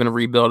kind of in a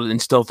rebuild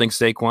and still think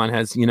Saquon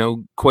has,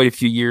 quite a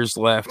few years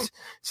left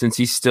since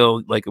he's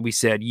still, like we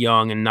said,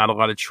 young and not a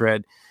lot of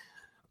tread.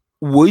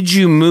 Would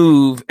you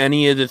move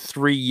any of the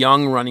 3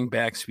 young running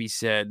backs we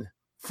said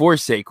for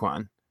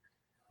Saquon?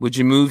 Would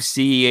you move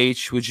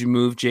CEH? Would you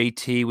move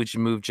JT? Would you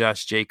move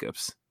Josh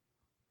Jacobs?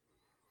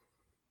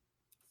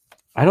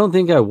 I don't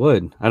think I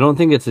would. I don't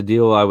think it's a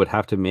deal I would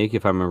have to make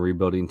if I'm a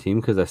rebuilding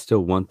team because I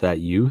still want that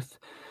youth.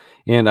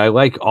 And I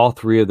like all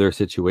 3 of their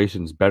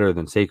situations better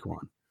than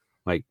Saquon.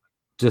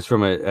 Just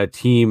from a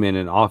team and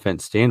an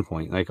offense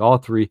standpoint. All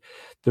 3,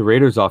 the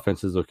Raiders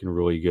offense is looking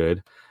really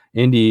good.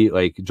 Indy,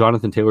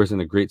 Jonathan Taylor's in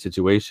a great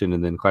situation,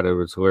 and then Clyde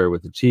Edwards-Helaire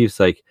with the Chiefs.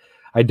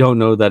 I don't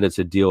know that it's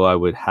a deal I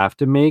would have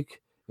to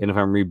make. And if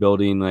I'm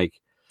rebuilding,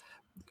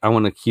 I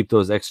want to keep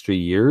those extra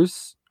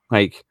years.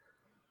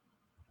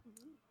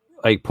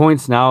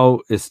 Points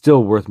now is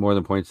still worth more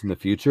than points in the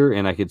future.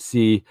 And I could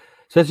see,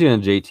 especially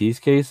in JT's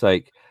case,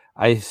 I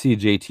see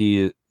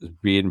JT as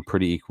being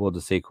pretty equal to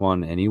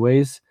Saquon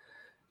anyways.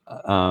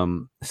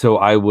 So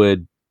I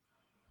wouldn't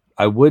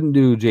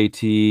do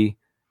JT,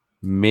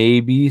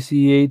 maybe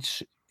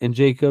CH and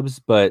Jacobs,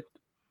 but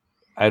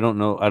I don't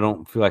know. I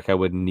don't feel like I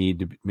would need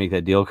to make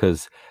that deal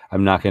because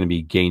I'm not going to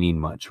be gaining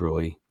much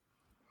really.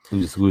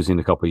 I'm just losing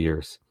a couple of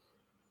years.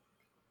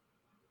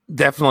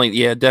 Definitely.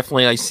 Yeah,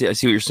 definitely. I see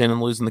what you're saying.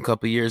 I'm losing a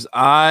couple of years.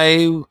 Because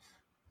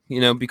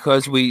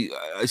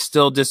I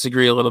still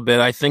disagree a little bit.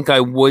 I think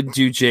I would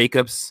do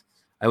Jacobs.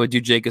 I would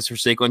do Jacobs for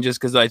Saquon just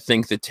because I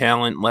think the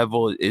talent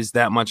level is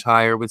that much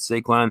higher with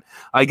Saquon.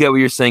 I get what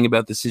you're saying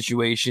about the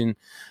situation,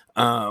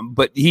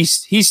 but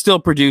he's still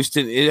produced.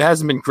 It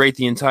hasn't been great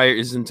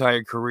his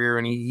entire career,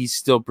 and he's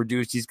still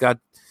produced. He's got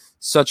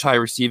such high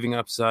receiving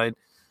upside.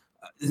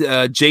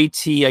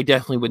 JT, I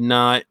definitely would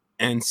not.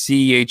 And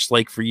CEH,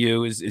 like for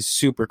you, is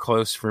super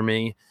close for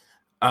me.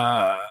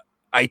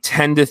 I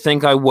tend to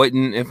think I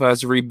wouldn't if I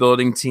was a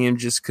rebuilding team,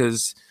 just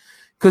because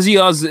he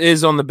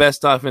is on the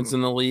best offense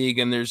in the league,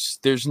 and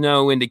there's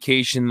no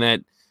indication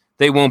that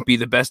they won't be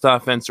the best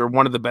offense or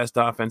one of the best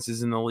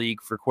offenses in the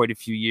league for quite a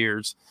few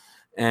years.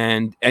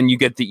 And you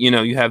get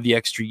you have the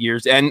extra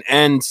years, and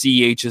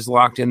CEH is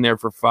locked in there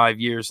for 5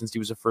 years since he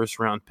was a first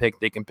round pick.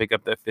 They can pick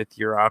up that 5th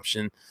year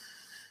option.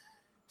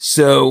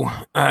 So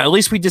at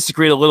least we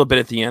disagreed a little bit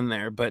at the end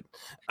there, but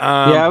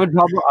I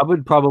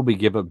would probably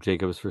give up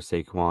Jacobs for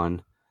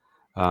Saquon.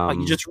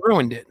 You just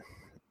ruined it.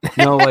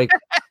 No, like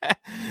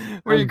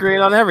we're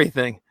agreeing on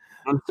everything.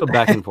 I'm still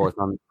back and forth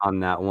on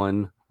that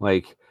one.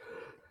 Like,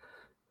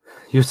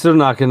 you're still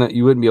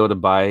you wouldn't be able to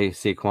buy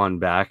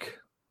Saquon back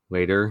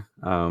later.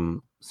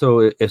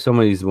 So if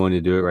somebody's willing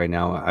to do it right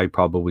now, I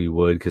probably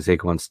would, because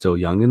Saquon's still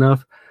young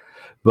enough.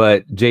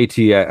 But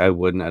JT, I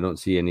wouldn't. I don't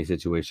see any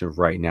situation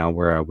right now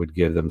where I would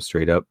give up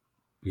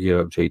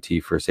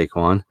JT for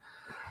Saquon.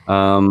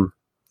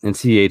 And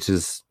CH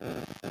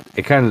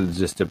it kind of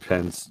just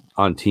depends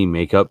on team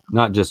makeup,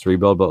 not just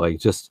rebuild, but like,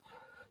 just,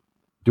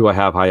 do I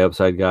have high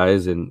upside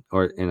guys and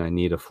I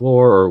need a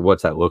floor, or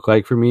what's that look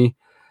like for me?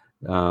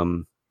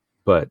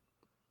 But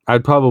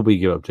I'd probably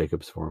give up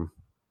Jacobs for him.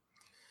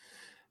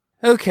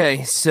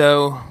 Okay,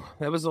 so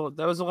that was a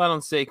lot on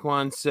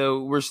Saquon.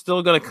 So we're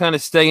still going to kind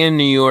of stay in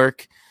New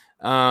York,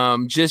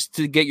 just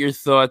to get your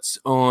thoughts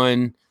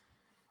on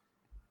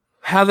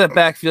how that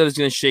backfield is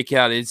going to shake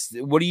out.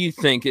 What do you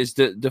think? Is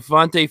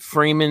Devonta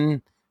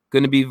Freeman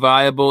going to be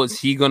viable? Is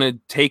he going to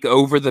take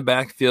over the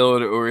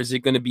backfield, or is it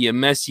going to be a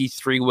messy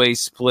 3-way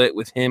split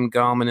with him,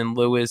 Gallman, and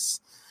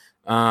Lewis?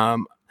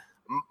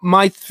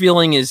 My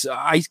feeling is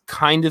I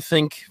kind of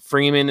think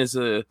Freeman is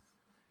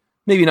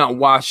maybe not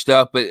washed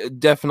up,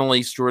 but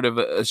definitely sort of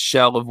a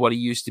shell of what he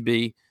used to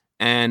be.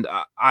 And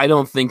I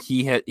don't think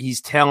he's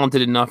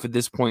talented enough at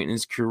this point in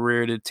his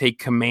career to take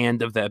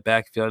command of that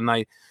backfield. And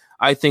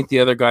I think the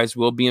other guys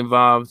will be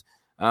involved.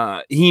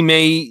 He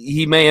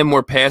may have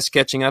more pass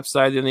catching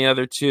upside than the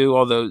other two,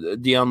 although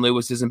Dion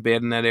Lewis isn't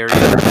bad in that area. So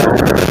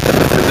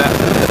that's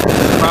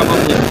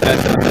probably the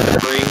best of the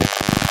three,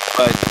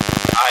 but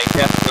I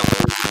definitely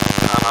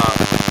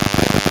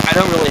I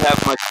don't really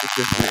have much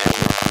interest in any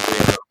of the three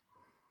of them.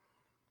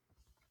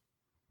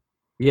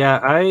 Yeah,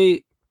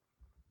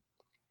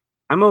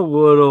 I'm a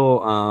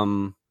little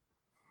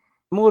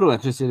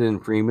interested in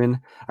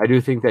Freeman. I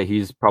do think that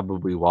he's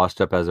probably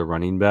washed up as a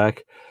running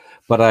back,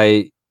 but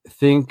I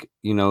think,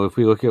 if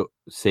we look at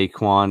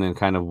Saquon and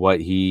kind of what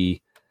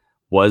he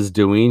was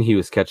doing, he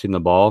was catching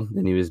the ball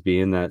and he was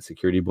being that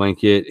security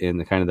blanket and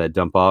the kind of that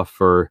dump off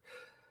for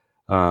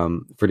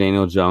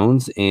Daniel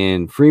Jones.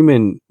 And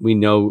Freeman, we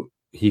know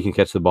he can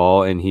catch the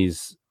ball and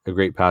he's a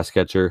great pass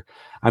catcher.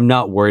 I'm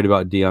not worried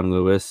about Dion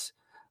Lewis.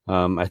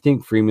 I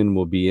think Freeman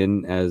will be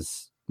in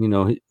as,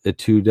 a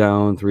 2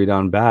 down, 3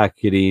 down back,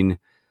 he'll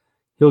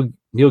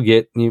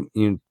get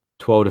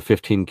 12 to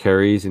 15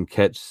 carries and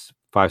catch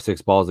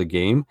 5-6 balls a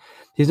game.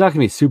 He's not going to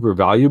be super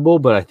valuable,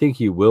 but I think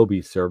he will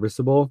be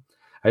serviceable.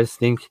 I just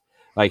think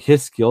like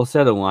his skill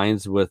set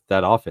aligns with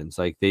that offense.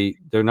 Like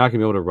they're not going to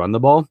be able to run the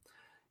ball,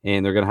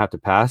 and they're going to have to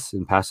pass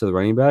to the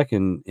running back.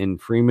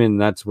 And Freeman,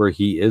 that's where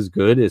he is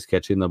good, is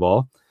catching the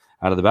ball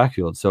out of the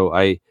backfield. So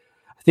I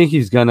think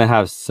he's going to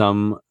have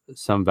some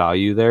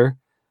value there.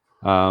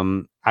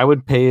 I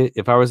would pay it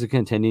if I was a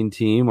contending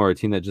team or a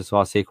team that just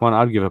lost Saquon.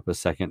 I'd give up a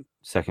second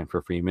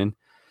for Freeman,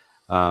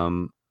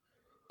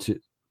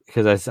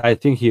 because I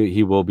think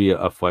he will be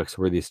a flex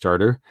worthy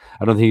starter.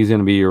 I don't think he's going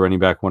to be your running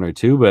back 1 or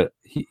 2, but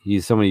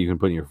he's somebody you can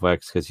put in your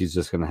flex because he's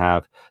just going to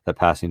have that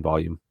passing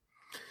volume.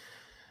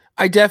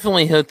 I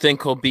definitely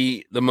think he'll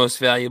be the most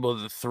valuable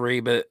of the three,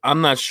 but I'm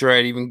not sure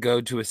I'd even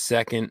go to a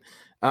second.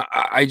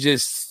 I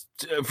just,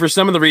 for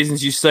some of the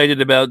reasons you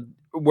cited about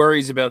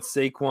worries about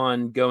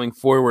Saquon going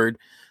forward,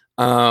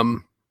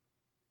 all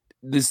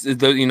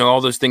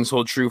those things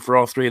hold true for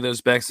all three of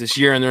those backs this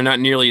year, and they're not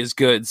nearly as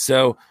good.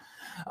 So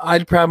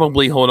I'd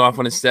probably hold off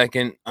on a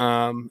second.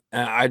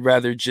 I'd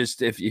rather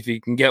just, if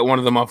you can get one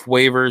of them off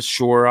waivers,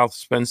 sure, I'll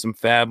spend some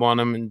fab on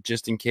them and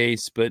just in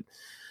case. But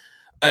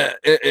I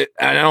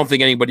don't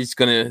think anybody's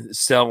going to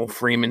sell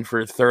Freeman for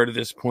a third at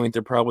this point.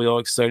 They're probably all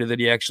excited that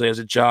he actually has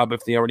a job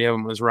if they already have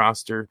him on his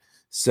roster.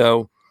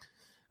 So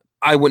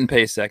I wouldn't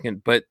pay a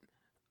second, but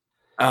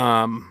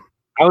I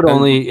would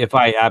only if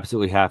I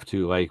absolutely have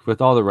to. Like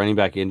with all the running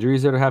back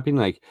injuries that are happening,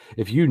 like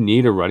if you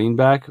need a running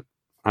back,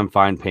 I'm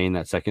fine paying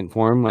that second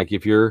for him. Like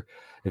if you're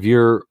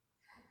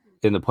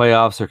in the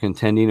playoffs or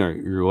contending, or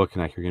you're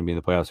looking like you're going to be in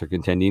the playoffs or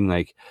contending,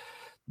 like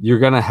you're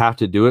going to have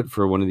to do it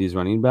for one of these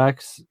running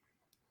backs.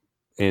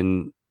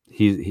 And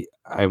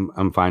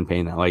I'm fine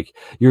paying that. Like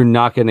you're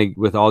not going to,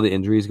 with all the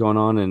injuries going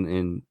on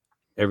and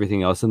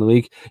everything else in the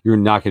league, you're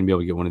not going to be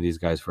able to get one of these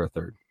guys for a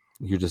third.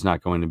 You're just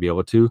not going to be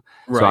able to.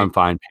 Right. So I'm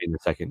fine paying the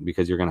second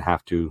because you're going to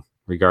have to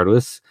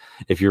regardless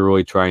if you're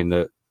really trying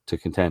to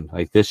contend.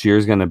 Like this year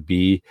is going to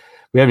be,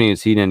 we haven't even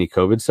seen any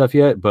COVID stuff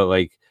yet, but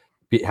like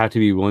have to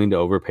be willing to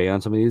overpay on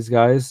some of these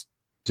guys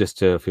just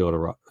to field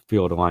a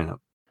lineup.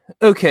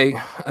 Okay,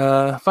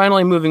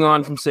 finally moving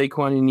on from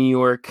Saquon in New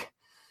York.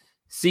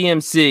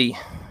 CMC,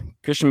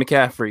 Christian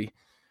McCaffrey,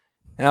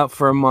 out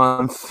for a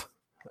month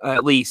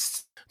at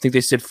least. I think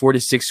they said 4 to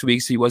 6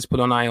 weeks. He was put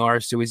on IR,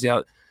 so he's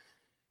out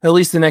at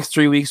least the next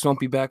 3 weeks. Won't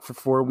be back for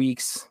 4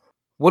 weeks.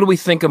 What do we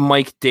think of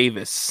Mike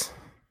Davis?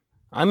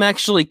 I'm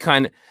actually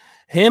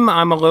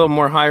I'm a little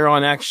more higher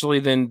on actually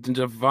than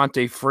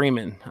Devontae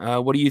Freeman.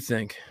 What do you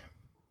think?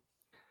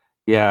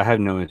 Yeah, I have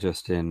no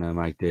interest in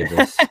Mike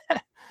Davis.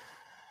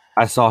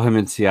 I saw him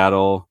in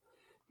Seattle.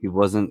 He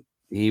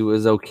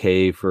was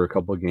okay for a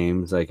couple of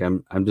games. Like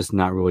I'm just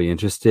not really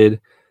interested.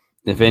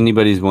 If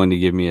anybody's willing to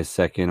give me a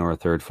second or a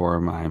third for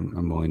him,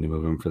 I'm willing to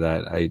move him for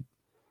that. I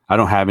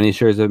don't have any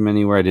shares of him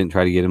anywhere. I didn't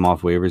try to get him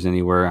off waivers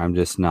anywhere. I'm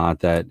just not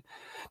that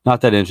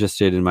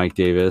interested in Mike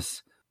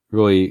Davis.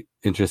 Really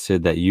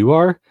interested that you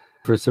are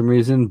for some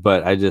reason,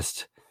 but I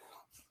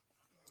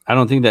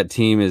don't think that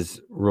team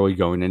is really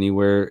going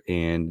anywhere,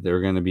 and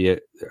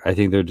I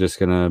think they're just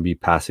going to be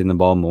passing the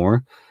ball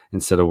more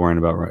instead of worrying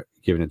about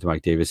giving it to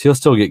Mike Davis. He'll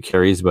still get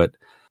carries, but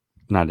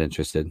not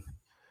interested.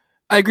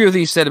 I agree with what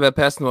you said about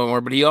passing the ball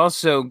more, but he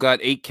also got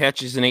 8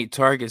 catches and 8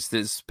 targets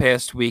this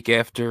past week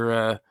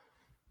after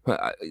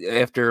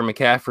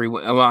McCaffrey.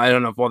 Well, I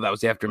don't know if that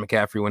was after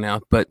McCaffrey went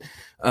out, but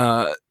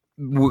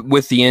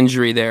with the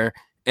injury there.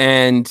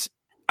 And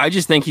I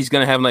just think he's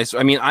going to have nice.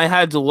 I mean, I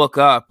had to look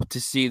up to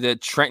see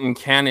that Trenton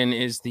Cannon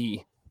is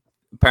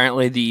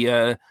apparently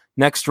the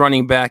next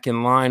running back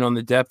in line on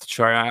the depth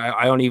chart.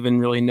 I don't even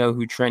really know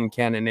who Trenton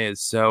Cannon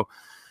is. So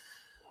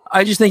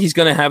I just think he's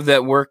going to have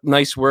that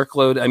nice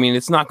workload. I mean,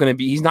 he's not going to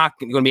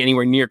be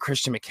anywhere near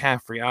Christian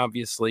McCaffrey,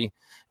 obviously.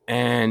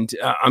 And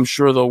I'm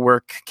sure they'll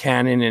work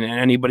Cannon and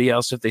anybody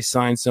else if they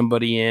sign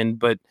somebody in.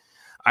 But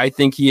I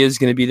think he is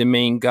going to be the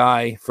main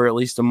guy for at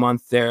least a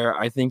month there.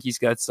 I think he's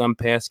got some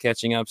pass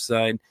catching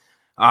upside.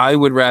 I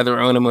would rather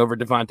own him over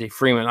Devontae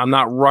Freeman. I'm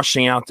not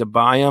rushing out to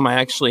buy him. I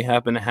actually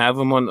happen to have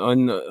him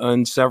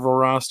on several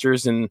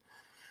rosters, and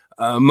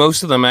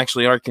most of them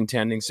actually are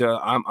contending. So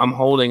I'm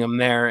holding him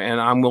there, and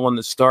I'm willing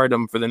to start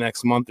him for the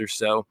next month or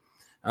so.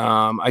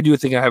 I do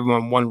think I have him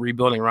on one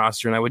rebuilding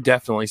roster, and I would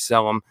definitely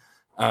sell him.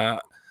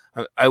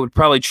 I would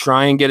probably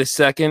try and get a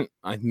second.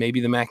 Maybe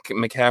the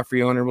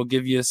McCaffrey owner will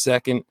give you a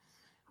second.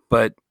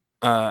 But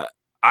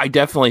I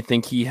definitely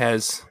think he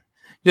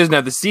doesn't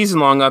have the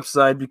season-long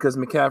upside because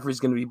McCaffrey's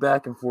going to be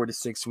back in 4 to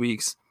 6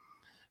 weeks.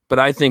 But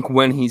I think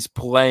when he's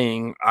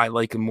playing, I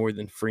like him more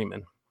than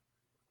Freeman.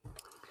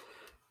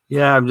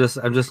 Yeah, I'm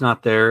just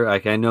not there.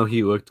 Like, I know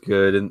he looked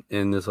good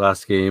in this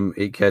last game,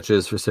 8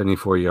 catches for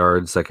 74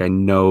 yards. Like, I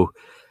know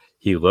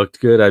he looked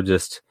good.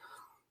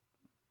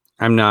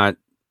 I'm not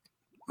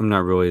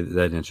really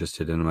that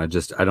interested in him. I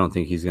don't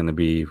think he's going to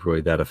be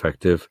really that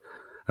effective.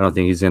 I don't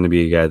think he's going to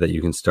be a guy that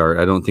you can start.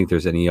 I don't think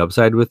there's any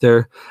upside with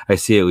there. I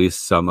see at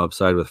least some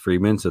upside with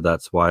Freeman, so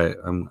that's why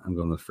I'm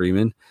going with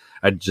Freeman.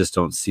 I just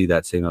don't see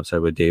that same upside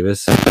with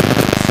Davis.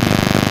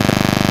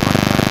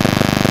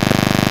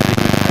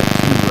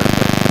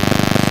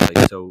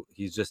 So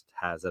he just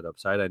has that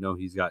upside. I know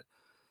he's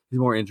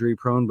more injury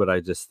prone, but I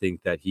just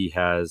think that he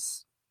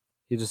has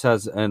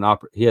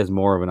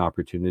more of an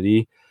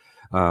opportunity,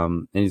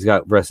 and he's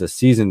got rest of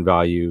season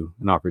value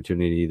and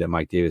opportunity that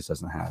Mike Davis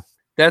doesn't have.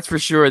 That's for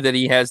sure that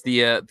he has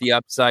the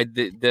upside,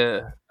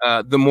 the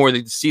more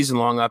the season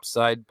long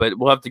upside, but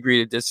we'll have to agree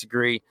to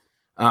disagree.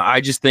 I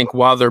just think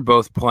while they're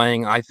both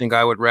playing, I think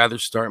I would rather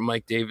start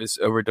Mike Davis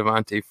over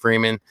Devontae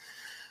Freeman.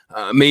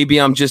 Maybe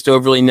I'm just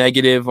overly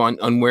negative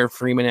on where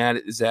Freeman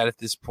is at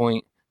this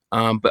point,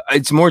 but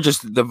it's more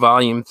just the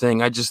volume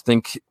thing. I just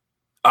think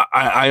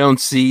I don't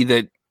see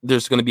that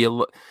there's going to be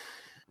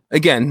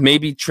Again,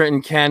 maybe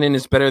Trenton Cannon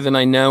is better than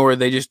I know, or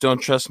they just don't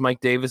trust Mike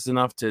Davis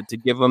enough to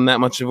give him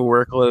that much of a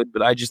workload.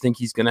 But I just think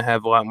he's going to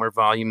have a lot more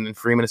volume than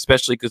Freeman,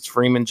 especially because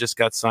Freeman just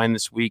got signed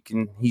this week,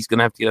 and he's going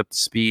to have to get up to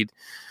speed.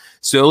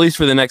 So at least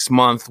for the next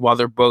month, while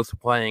they're both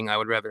playing, I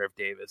would rather have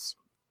Davis.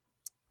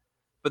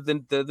 But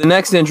then the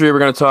next injury we're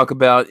going to talk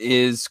about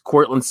is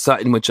Courtland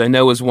Sutton, which I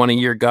know is one of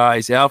your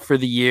guys, out for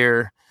the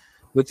year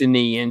with a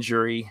knee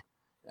injury.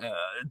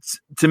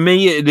 To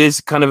me, it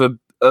is kind of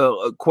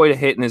quite a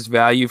hit in his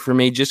value for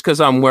me, just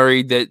because I'm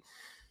worried that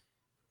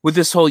with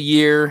this whole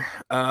year,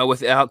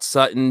 without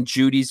Sutton,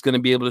 Judy's going to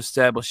be able to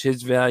establish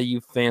his value.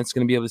 Fant's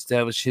going to be able to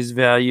establish his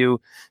value.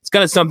 It's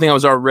kind of something I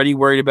was already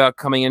worried about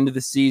coming into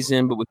the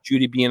season, but with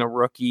Judy being a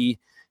rookie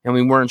and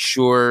we weren't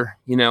sure,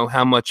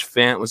 how much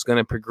Fant was going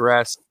to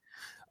progress,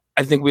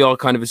 I think we all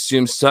kind of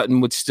assumed Sutton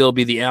would still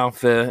be the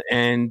alpha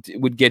and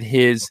would get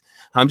his.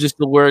 I'm just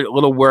a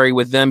little worried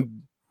with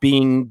them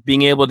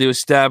being able to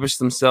establish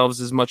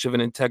themselves as much of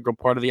an integral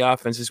part of the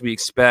offense as we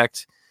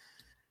expect,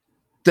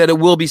 that it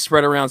will be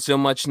spread around so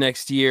much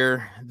next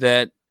year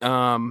that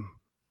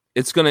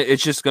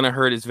it's just gonna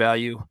hurt his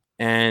value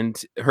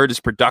and hurt his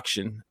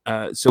production.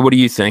 So what do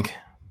you think?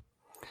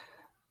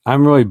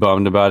 I'm really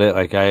bummed about it.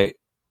 Like I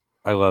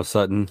love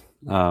Sutton.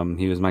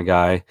 He was my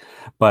guy,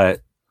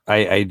 but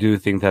I do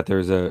think that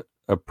there's a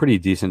pretty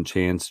decent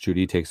chance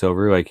Judy takes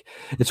over. Like,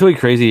 it's really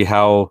crazy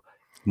how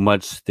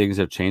much things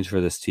have changed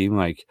for this team.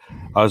 Like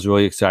I was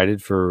really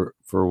excited for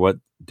what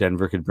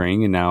Denver could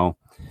bring, and now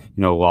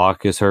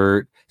Locke is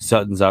hurt,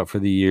 Sutton's out for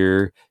the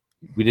year.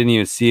 We didn't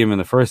even see him in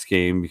the first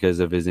game because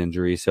of his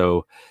injury,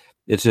 so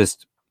it's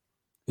just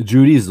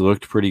Judy's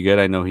looked pretty good.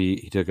 I know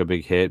he took a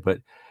big hit,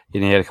 but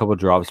he had a couple of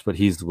drops, but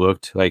he's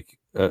looked like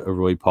a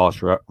really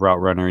polished route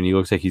runner, and he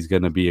looks like he's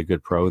going to be a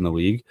good pro in the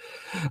league.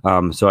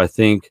 So I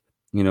think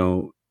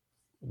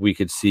we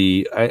could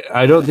see.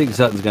 I don't think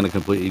Sutton's going to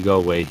completely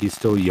go away. He's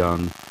still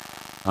young.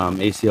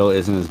 ACL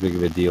isn't as big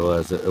of a deal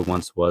as it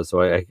once was,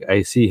 so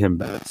I see him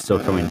still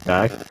coming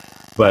back.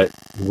 But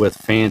with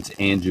Fant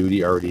and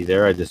Judy already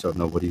there, I just don't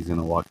know what he's going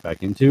to walk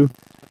back into.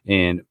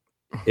 And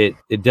it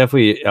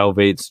definitely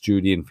elevates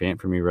Judy and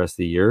Fant for me rest of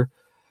the year.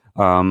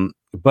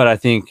 But I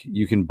think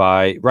you can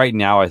buy right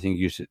now. I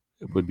think it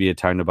would be a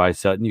time to buy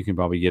Sutton. You can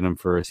probably get him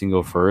for a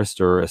single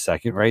first or a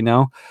second right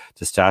now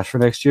to stash for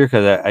next year,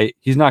 because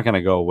he's not going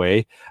to go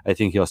away. I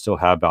think he'll still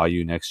have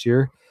value next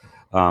year.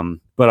 But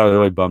I was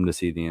really bummed to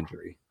see the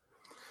injury.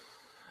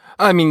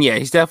 I mean, yeah,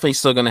 he's definitely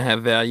still going to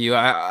have value.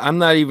 I'm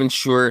not even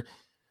sure.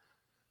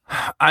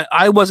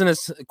 I wasn't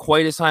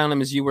quite as high on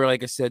him as you were,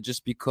 like I said,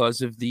 just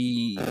because of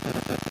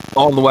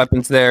all the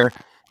weapons there.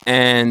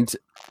 And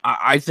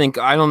I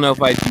don't know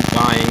if I'd be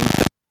buying,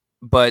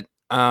 but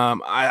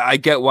I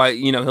get why,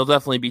 he'll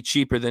definitely be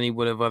cheaper than he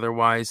would have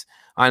otherwise.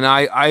 And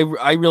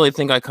I really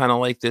think I kind of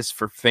like this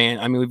for Fant.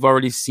 I mean, we've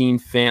already seen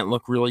Fant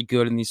look really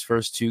good in these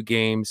first two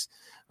games.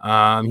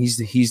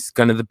 He's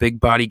kind of the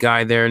big body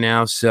guy there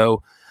now,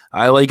 so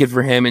I like it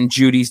for him. And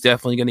Judy's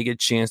definitely going to get a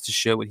chance to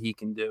show what he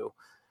can do.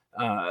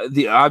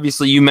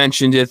 Obviously you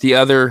mentioned it. The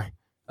other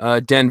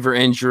Denver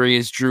injury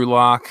is Drew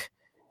Lock.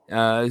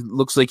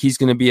 Looks like he's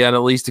going to be out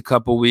at least a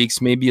couple weeks,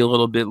 maybe a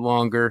little bit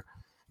longer.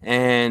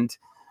 And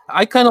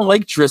I kind of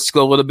like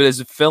Driscoll a little bit as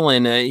a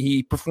fill-in.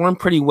 He performed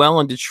pretty well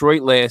in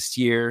Detroit last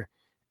year,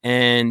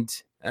 and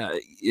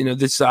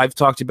this I've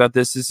talked about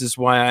this. This is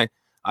why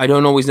I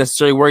don't always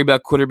necessarily worry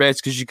about quarterbacks,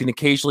 because you can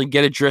occasionally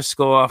get a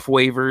Driscoll off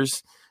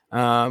waivers.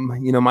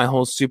 My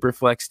whole super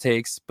flex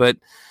takes, but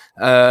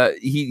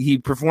he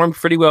performed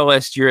pretty well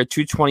last year at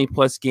 220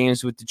 plus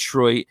games with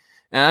Detroit.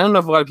 And I don't know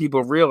if a lot of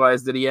people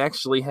realize that he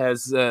actually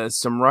has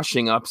some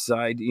rushing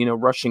upside,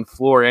 rushing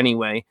floor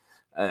anyway.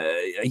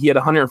 He had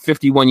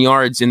 151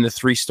 yards in the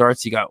 3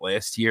 starts he got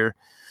last year.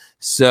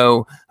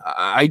 So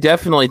I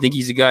definitely think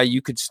he's a guy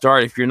you could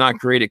start if you're not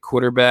great at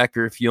quarterback,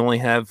 or if you only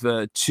have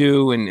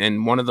 2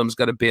 and one of them's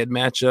got a bad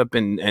matchup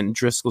and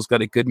Driscoll's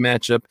got a good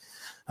matchup.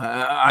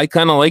 I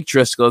kind of like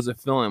Driscoll as a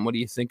fill-in. What do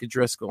you think of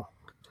Driscoll?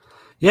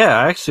 Yeah,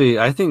 actually,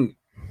 I think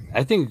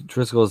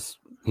Driscoll's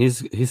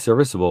he's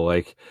serviceable.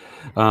 Like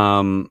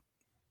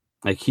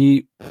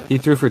he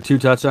threw for 2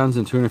 touchdowns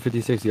and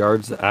 256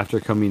 yards after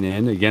coming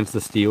in against the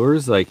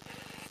Steelers. Like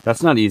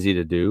that's not easy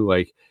to do.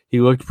 Like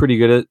he looked pretty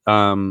good at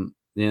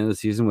the end of the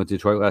season with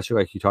Detroit last year,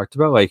 like you talked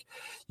about. Like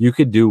you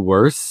could do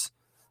worse.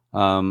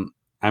 I'm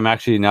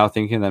actually now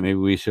thinking that maybe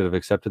we should have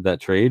accepted that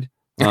trade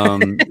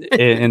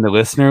in our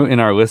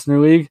listener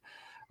league.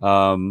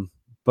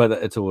 But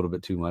it's a little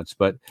bit too much.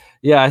 But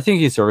yeah, I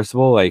think he's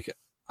serviceable. Like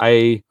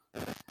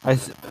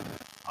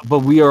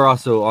but we are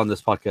also on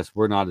this podcast.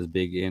 We're not as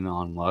big in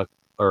on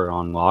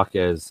Lock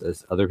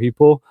as other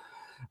people.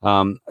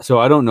 So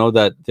I don't know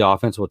that the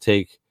offense will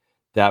take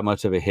that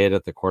much of a hit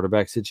at the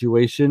quarterback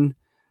situation.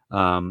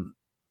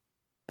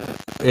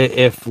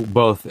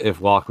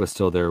 If Lock was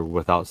still there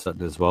without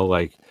Sutton as well,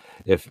 like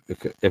if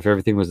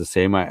everything was the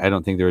same, I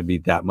don't think there would be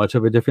that much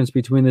of a difference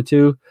between the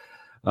two.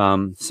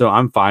 So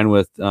I'm fine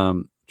with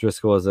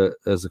Driscoll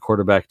as a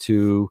quarterback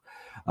too,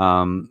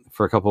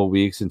 for a couple of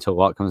weeks until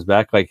Lock comes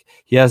back. Like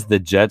he has the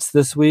Jets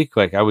this week.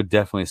 Like I would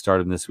definitely start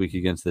him this week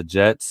against the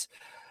Jets.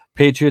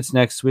 Patriots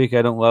next week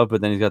I don't love,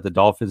 but then he's got the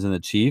Dolphins and the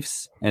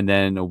Chiefs, and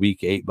then a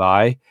week 8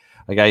 bye.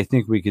 Like I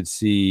think we could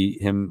see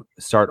him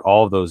start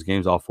all of those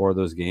games, all 4 of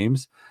those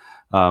games.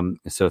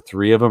 So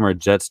 3 of them are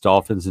Jets,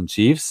 Dolphins, and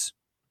Chiefs.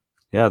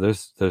 Yeah,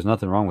 there's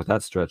nothing wrong with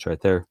that stretch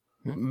right there.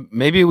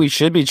 Maybe we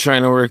should be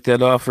trying to work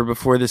that offer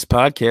before this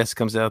podcast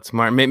comes out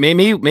tomorrow.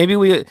 Maybe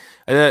we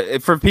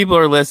for people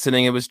who are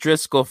listening, it was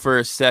Driscoll for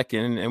a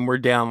second, and we're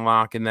down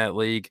Lock in that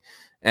league,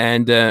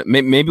 and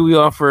maybe we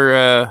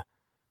offer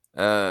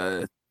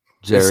a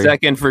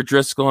second for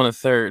Driscoll and a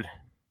third.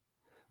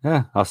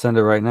 Yeah, I'll send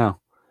it right now.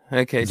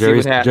 Okay,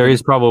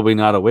 Jerry's probably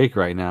not awake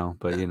right now,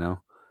 but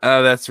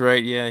Oh, that's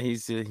right. Yeah,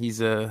 he's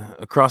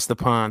across the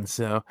pond,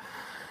 so.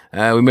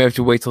 We may have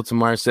to wait till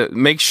tomorrow. So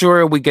make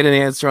sure we get an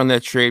answer on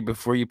that trade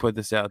before you put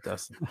this out,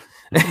 Dustin.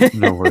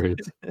 No worries.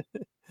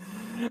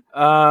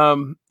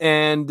 And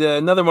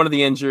another one of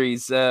the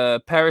injuries,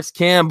 Paris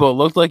Campbell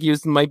looked like he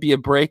might be a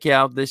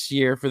breakout this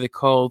year for the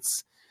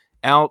Colts.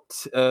 Out,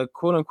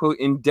 quote unquote,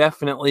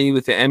 indefinitely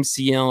with the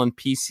MCL and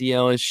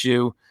PCL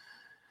issue.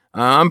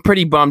 I'm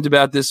pretty bummed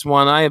about this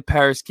one. I have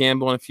Paris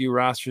Campbell in a few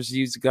rosters.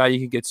 He's a guy you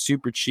can get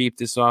super cheap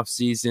this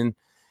offseason.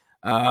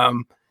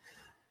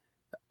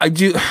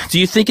 Do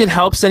you think it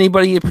helps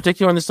anybody in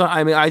particular on this?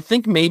 I mean, I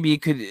think maybe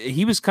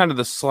he was kind of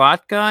the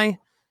slot guy.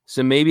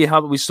 So maybe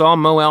we saw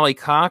Mo Alley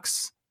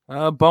Cox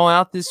ball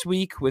out this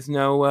week with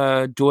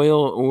no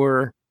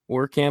Doyle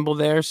or Campbell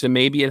there, so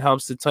maybe it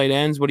helps the tight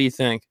ends. What do you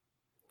think?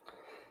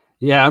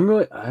 Yeah,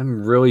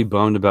 I'm really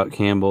bummed about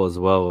Campbell as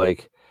well.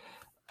 Like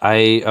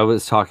I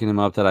was talking him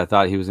up that I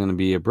thought he was going to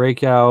be a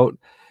breakout,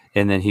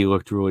 and then he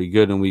looked really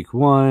good in week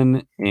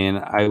 1, and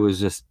I was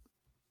just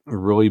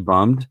really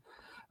bummed.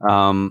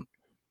 I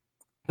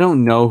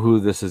don't know who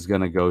this is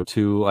going to go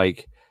to.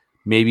 Like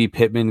maybe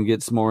Pittman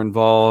gets more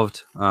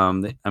involved.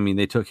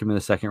 They took him in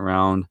the second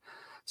round,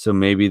 so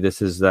maybe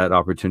this is that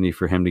opportunity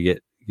for him to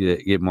get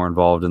more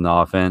involved in the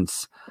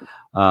offense.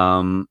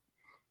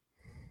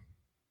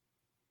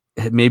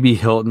 Maybe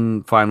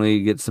Hilton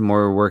finally gets some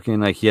more work in.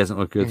 Like he hasn't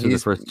looked good through the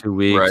first 2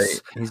 weeks.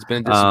 Right, he's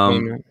been a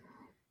disappointment.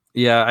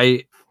 Yeah,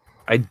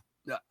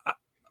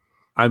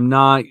 I'm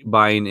not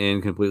buying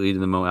in completely to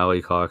the Mo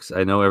Alley Cox.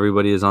 I know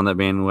everybody is on that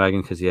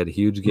bandwagon because he had a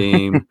huge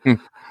game.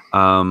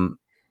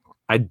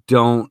 I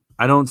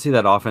don't see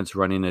that offense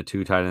running a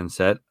 2 tight end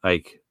set.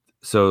 Like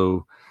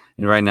so,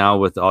 and right now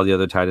with all the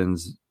other tight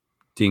ends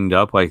dinged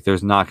up, like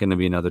there's not going to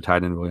be another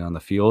tight end really on the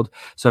field.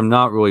 So I'm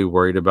not really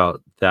worried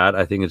about that.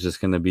 I think it's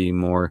just going to be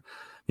more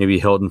maybe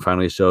Hilton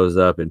finally shows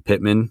up and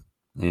Pittman,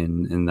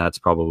 and that's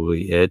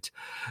probably it.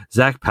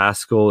 Zach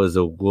Pascal is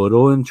a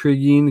little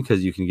intriguing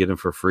because you can get him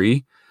for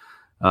free.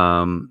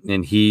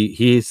 And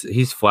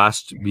he's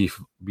flashed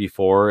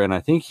before, and I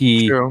think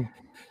he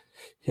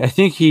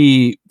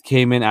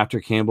came in after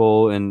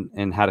Campbell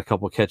and had a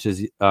couple catches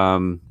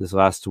this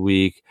last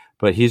week,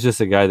 but he's just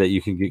a guy that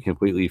you can get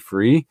completely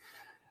free.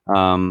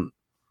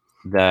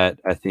 That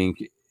I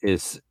think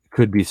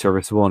could be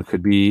serviceable and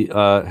could be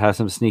have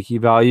some sneaky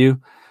value.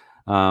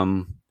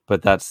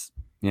 But that's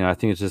I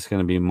think it's just going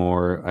to be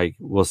more like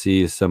we'll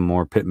see some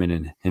more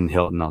Pittman and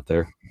Hilton out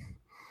there.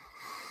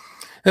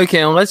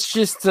 Okay, and let's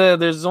just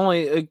there's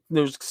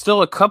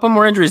still a couple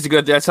more injuries to go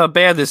through. That's how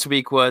bad this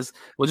week was.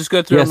 We'll just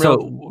go through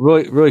them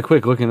really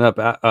quick looking up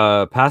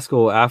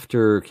Pascal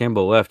after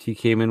Campbell left, he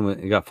came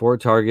in he got 4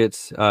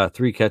 targets,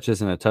 3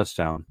 catches and a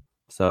touchdown.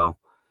 So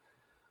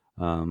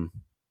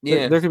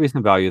there could be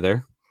some value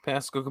there.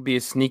 Pascal could be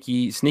a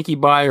sneaky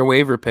buy or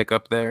waiver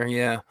pickup there,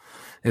 yeah,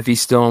 if he's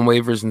still on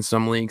waivers in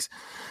some leagues.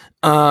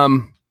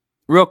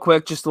 Real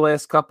quick, just the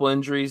last couple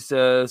injuries.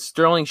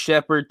 Sterling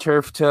Shepard,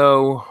 turf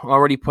toe,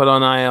 already put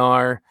on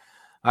IR.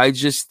 I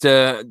just,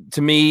 to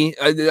me,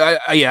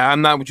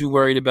 I'm not too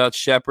worried about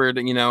Shepard.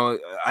 I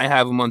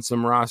have him on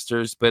some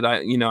rosters, but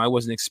I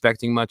wasn't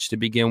expecting much to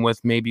begin with.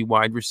 Maybe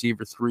wide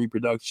receiver 3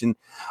 production.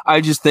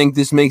 I just think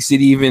this makes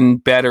it even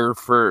better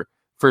for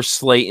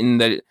Slayton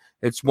that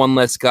it's one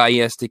less guy he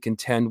has to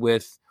contend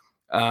with.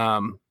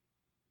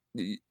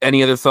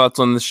 Any other thoughts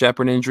on the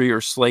Shepard injury or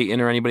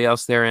Slayton or anybody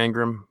else there,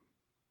 Ingram?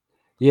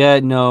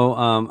 Yeah,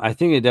 no, I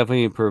think it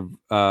definitely is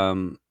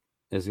going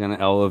to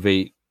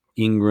elevate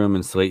Ingram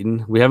and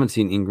Slayton. We haven't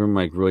seen Ingram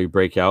like really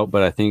break out,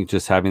 but I think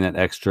just having that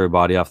extra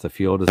body off the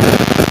field is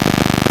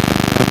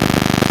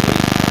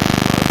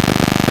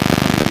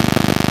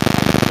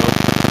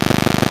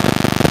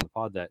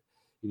pod that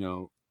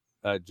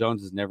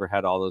Jones has never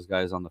had all those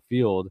guys on the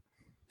field.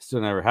 Still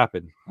never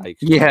happened. Like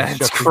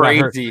it's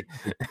crazy.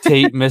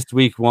 Tate missed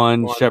week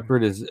 1.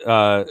 Shepard is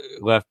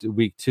left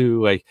week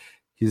 2. Like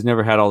he's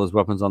never had all those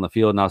weapons on the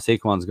field. Now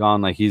Saquon's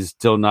gone. Like he's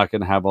still not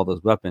going to have all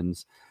those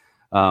weapons.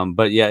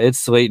 But yeah, it's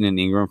Slayton and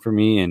Ingram for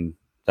me, and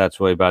that's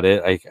really about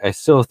it. I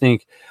still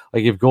think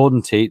like if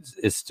Golden Tate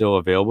is still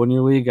available in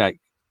your league,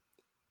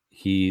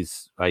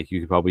 he's like you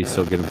could probably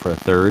still get him for a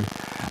 3rd.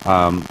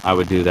 I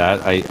would do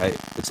that.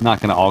 It's not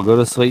going to all go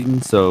to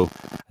Slayton, so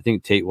I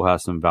think Tate will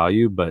have some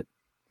value, but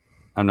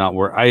I'm not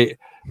worried.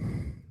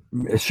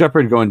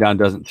 Shepard going down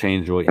doesn't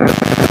change really.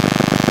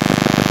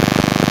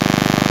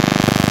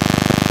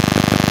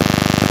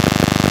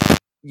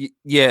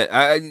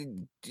 Yeah,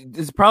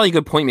 it's probably a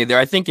good point made there.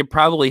 I think it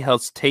probably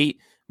helps Tate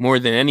more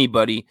than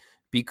anybody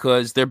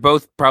because they're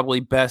both probably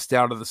best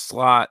out of the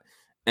slot,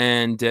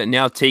 and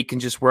now Tate can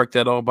just work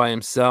that all by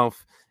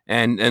himself.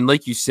 And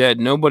like you said,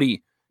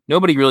 nobody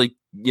really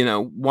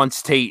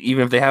wants Tate,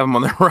 even if they have him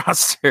on their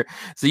roster.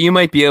 So you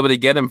might be able to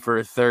get him for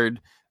a 3rd.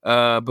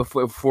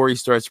 Before he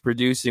starts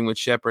producing with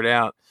Shepard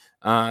out.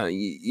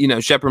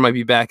 Shepard might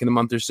be back in a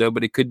month or so,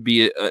 but it could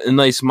be a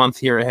nice month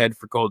here ahead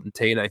for Golden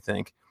Tate, I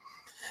think.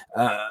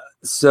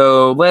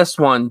 So last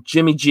one,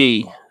 Jimmy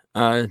G.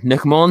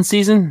 Nick Mullins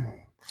season?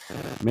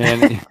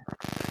 Man,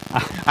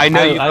 I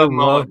know you love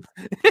Mullins.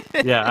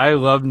 Yeah, I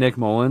love Nick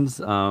Mullins.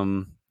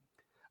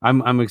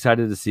 I'm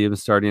excited to see him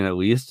starting at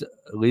least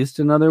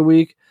another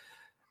week.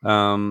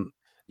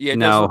 Yeah,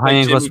 now high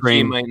ankle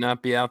sprain might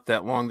not be out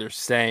that long. They're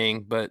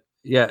saying, but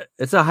yeah,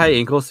 it's a high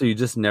ankle, so you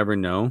just never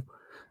know.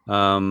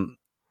 And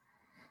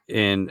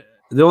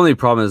the only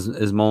problem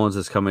is Mullins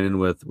is coming in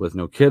with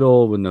no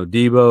Kittle, with no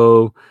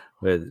Debo,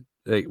 with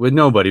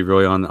nobody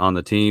really on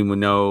the team, with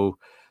no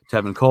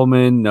Tevin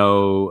Coleman,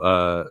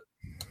 no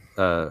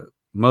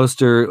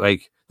Mostert.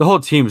 Like the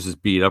whole team is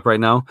just beat up right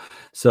now,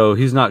 so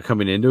he's not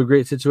coming into a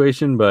great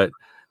situation. But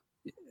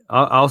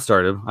I'll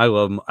start him. I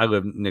love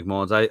Nick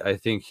Mullins. I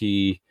think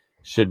he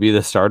should be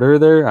the starter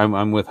there.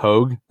 I'm with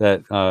Hogue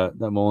that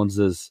Mullins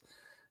is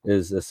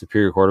is a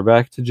superior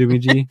quarterback to Jimmy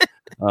G.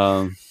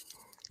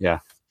 Yeah.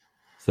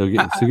 So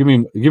give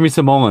me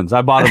some Mullins.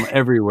 I bought him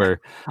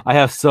everywhere. I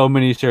have so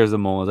many shares of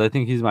Mullins. I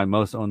think he's my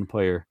most owned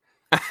player.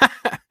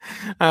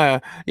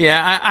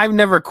 Yeah, I've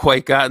never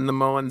quite gotten the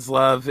Mullins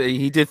love.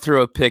 He did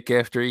throw a pick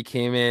after he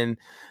came in.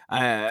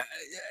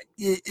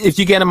 If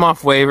you get him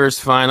off waivers,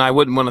 fine. I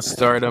wouldn't want to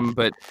start him,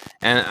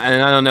 and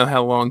I don't know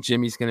how long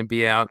Jimmy's going to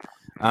be out.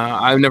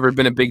 I've never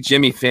been a big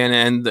Jimmy fan,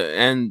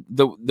 and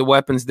the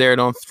weapons there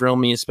don't thrill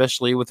me,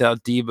 especially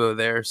without Debo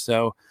there.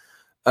 So,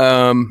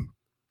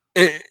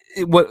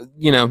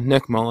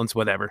 Nick Mullins,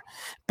 whatever.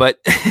 But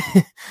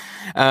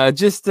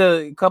just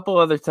a couple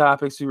other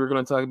topics we were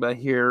going to talk about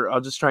here.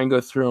 I'll just try and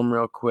go through them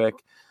real quick.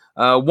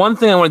 One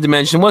thing I wanted to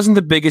mention wasn't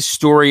the biggest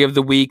story of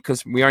the week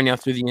because we are now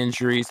through the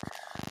injuries,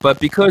 but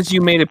because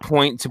you made a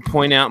point to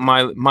point out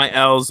my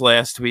L's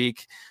last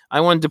week, I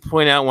wanted to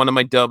point out one of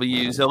my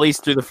W's, at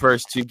least through the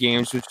first two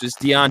games, which was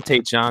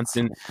Deontay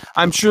Johnson.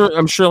 I'm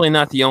surely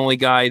not the only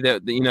guy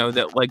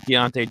that liked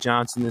Deontay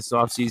Johnson this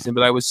offseason,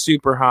 but I was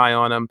super high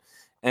on him.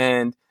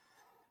 And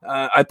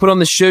I put on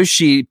the show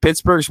sheet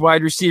Pittsburgh's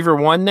wide receiver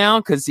 1 now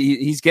because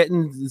he's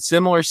getting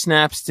similar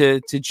snaps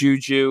to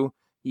Juju.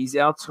 He's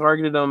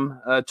out-targeted him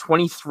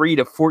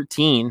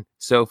 23-14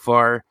 so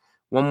far.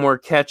 One more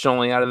catch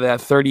only out of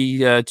that,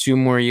 32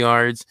 more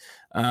yards.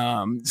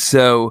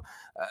 So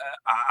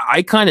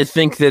I kind of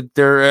think that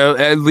they're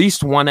at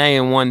least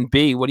 1A and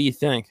 1B. What do you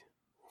think?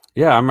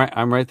 Yeah,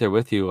 I'm right there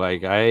with you.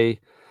 Like I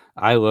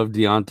love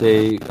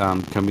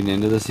Deontay coming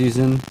into the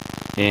season,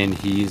 and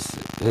his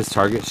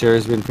target share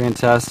has been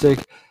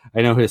fantastic.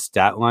 I know his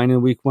stat line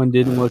in week 1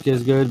 didn't look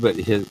as good, but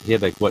he had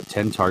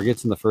 10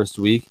 targets in the first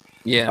week.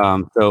 Yeah.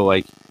 So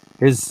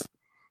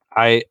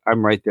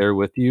I'm right there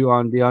with you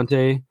on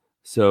Deontay.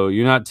 So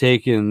you're not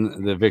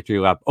taking the victory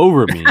lap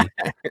over me,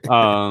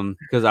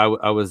 because I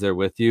was there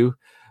with you.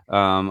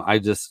 I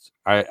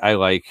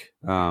like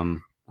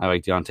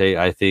Deontay.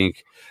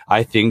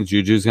 I think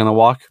Juju's gonna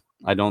walk.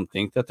 I don't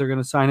think that they're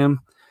gonna sign him.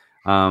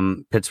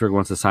 Pittsburgh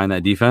wants to sign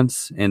that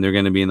defense, and they're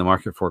going to be in the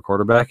market for a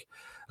quarterback.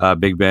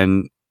 Big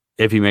Ben,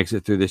 if he makes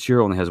it through this year,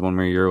 only has 1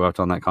 more year left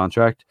on that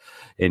contract,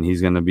 and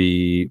he's going to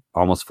be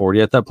almost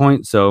 40 at that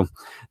point. So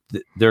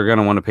they're going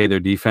to want to pay their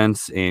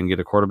defense and get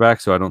a quarterback.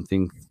 So I don't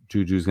think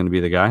Juju's going to be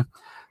the guy.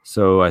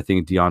 So I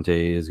think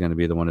Deontay is going to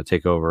be the one to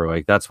take over.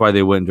 Like that's why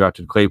they went and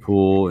drafted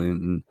Claypool,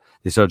 and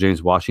they saw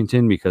James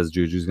Washington because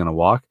Juju's going to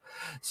walk.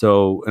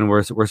 So, and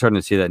we're starting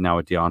to see that now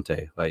with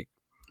Deontay.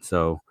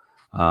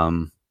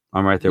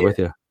 I'm right there with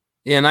you.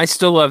 Yeah, and I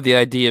still love the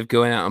idea of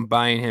going out and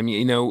buying him.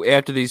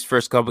 After these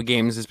first couple of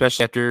games,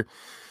 especially after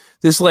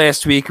this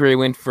last week where he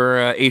went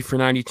for 8 for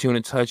 92 and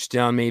a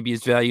touchdown, maybe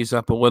his value's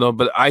up a little,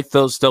 but I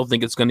still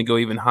think it's going to go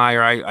even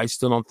higher. I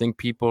still don't think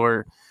people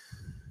are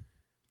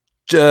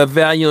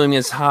valuing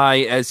as high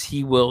as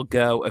he will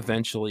go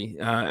eventually,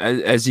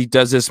 as he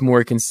does this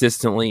more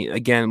consistently.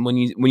 Again, when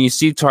you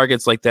see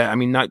targets like that, I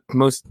mean, not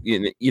most,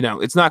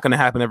 it's not going to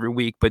happen every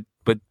week, but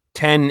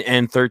 10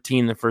 and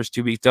 13 the first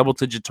 2 weeks,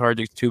 double-digit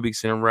targets 2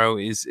 weeks in a row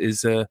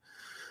is a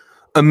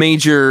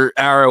major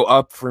arrow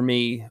up for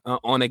me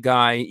on a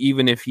guy,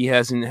 even if he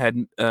hasn't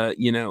had a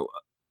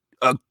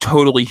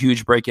totally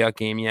huge breakout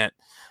game yet,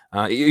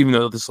 even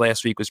though this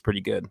last week was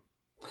pretty good.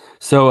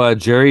 So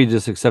Jerry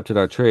just accepted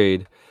our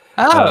trade.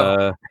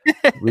 Oh,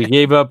 we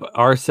gave up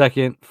our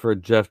second for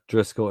Jeff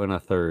Driscoll and a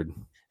third,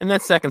 and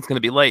that second's going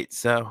to be late.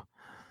 So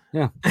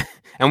yeah,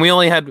 and we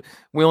only had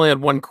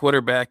one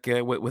quarterback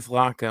with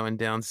Locke going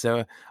down.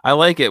 So I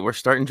like it. We're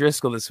starting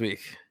Driscoll this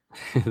week.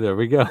 There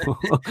we go.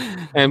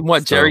 And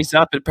Jerry's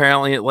up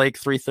apparently at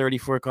 3:30,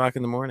 4 o'clock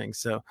in the morning.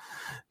 So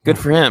good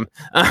for him.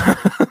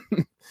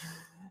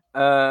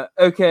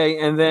 Okay,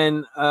 and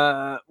then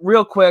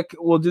real quick,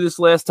 we'll do this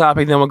last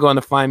topic, then we'll go on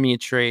to Find Me a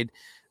Trade,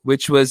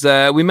 which was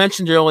we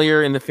mentioned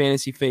earlier in the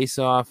Fantasy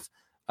Face-Off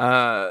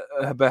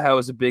about how it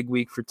was a big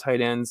week for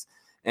tight ends.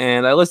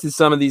 And I listed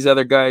some of these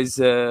other guys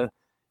that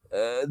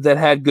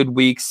had good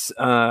weeks.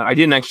 I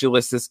didn't actually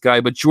list this guy,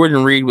 but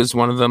Jordan Reed was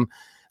one of them.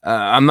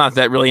 I'm not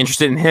that really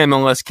interested in him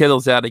unless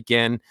Kittle's out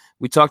again.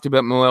 We talked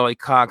about Mo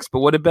Cox, but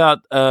what about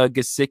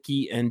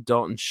Gesicki and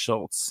Dalton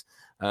Schultz?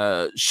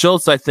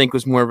 Schultz, I think,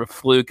 was more of a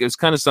fluke. It was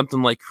kind of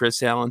something like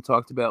Chris Allen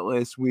talked about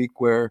last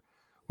week, where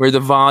the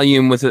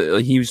volume with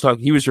he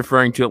was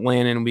referring to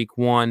Atlanta in week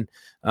 1,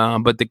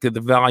 but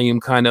the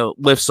volume kind of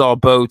lifts all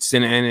boats,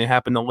 and it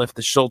happened to lift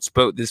the Schultz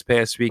boat this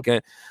past week.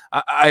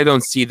 I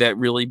don't see that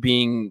really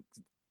being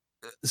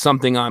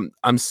something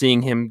I'm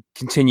seeing him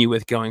continue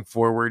with going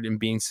forward and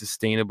being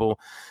sustainable.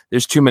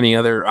 There's too many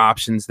other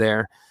options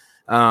there.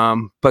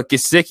 But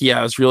Gesicki,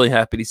 I was really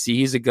happy to see.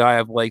 He's a guy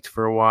I've liked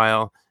for a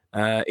while.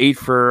 8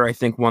 for, I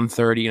think,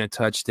 130 and a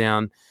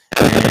touchdown.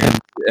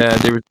 And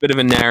there was a bit of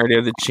a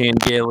narrative that Chan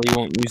Gailey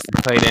won't use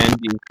the tight end.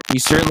 He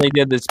certainly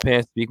did this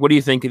past week. What do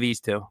you think of these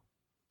two?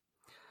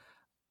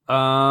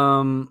 I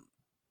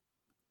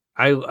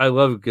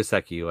love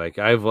Gesicki. Like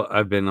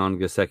I've been on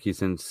Gesicki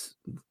since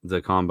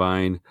the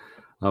combine.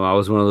 I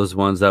was one of those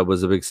ones that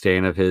was a big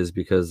stan of his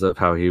because of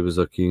how he was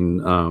looking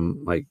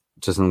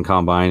just in the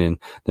combine and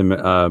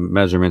the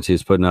measurements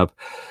he's putting up.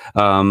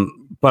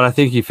 But I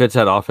think he fits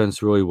that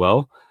offense really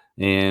well.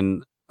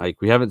 And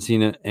like we haven't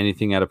seen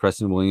anything out of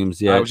Preston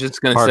Williams yet. I was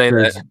just going to say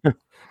that.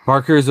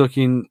 Parker is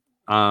looking.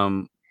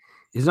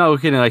 He's not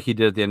looking like he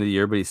did at the end of the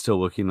year, but he's still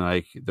looking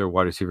like their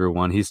wide receiver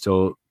one. He's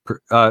still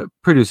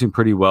producing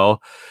pretty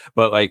well,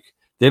 but like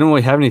they don't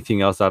really have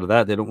anything else out of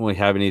that. They don't really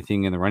have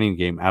anything in the running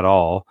game at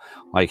all.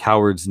 Like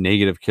Howard's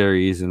negative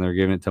carries, and they're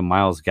giving it to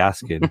Myles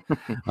Gaskin.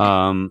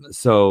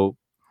 So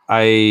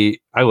I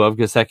love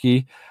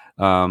Gesicki.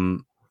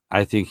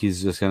 I think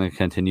he's just going to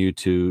continue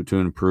to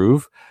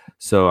improve.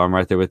 So I'm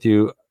right there with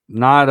you.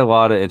 Not a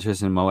lot of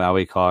interest in Mo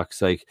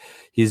Alley-Cox. Like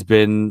he's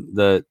been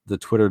the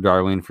Twitter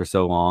darling for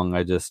so long.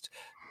 I just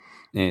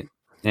and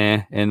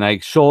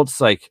like Schultz,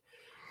 like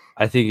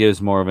I think it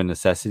was more of a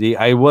necessity.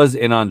 I was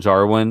in on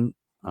Jarwin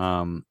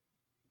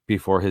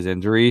before his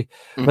injury,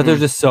 but there's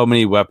just so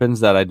many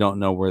weapons that I don't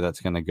know where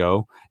that's going to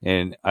go,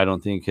 and I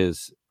don't think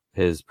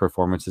his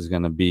performance is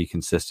going to be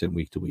consistent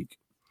week to week.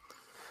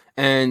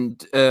 And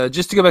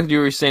just to go back to what you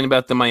were saying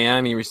about the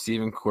Miami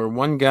receiving core,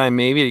 one guy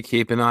maybe to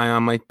keep an eye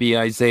on might be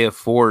Isaiah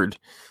Ford.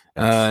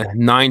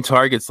 9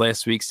 targets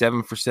last week,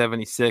 7 for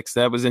 76.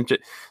 That was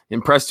interesting.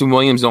 And Preston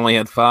Williams only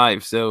had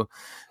 5. So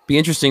be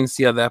interesting to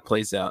see how that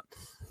plays out.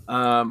 You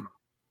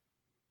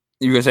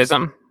going to say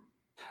something?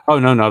 Oh,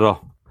 no, not at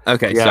all.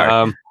 Okay, yeah,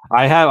 sorry.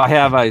 I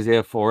have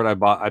Isaiah Ford.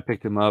 I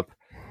picked him up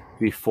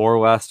before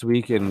last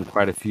week in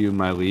quite a few of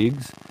my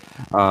leagues.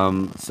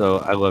 So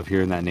I love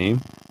hearing that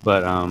name.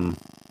 But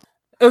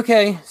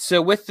okay,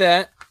 so with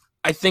that,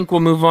 I think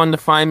we'll move on to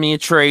Find Me a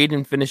Trade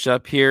and finish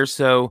up here.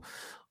 So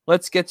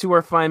let's get to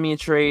our Find Me a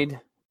Trade.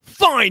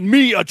 Find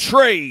me a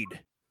trade.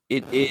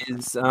 It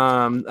is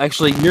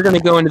actually you're going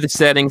to go into the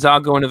settings. I'll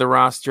go into the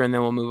roster, and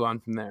then we'll move on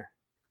from there.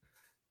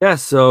 Yeah,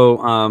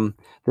 so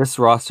this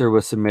roster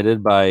was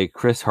submitted by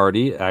Chris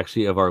Hardy,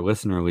 actually of our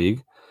listener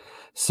league.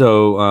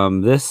 So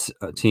this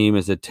team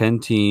is a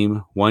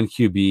 10-team, 1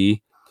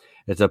 QB.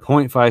 It's a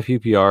 0.5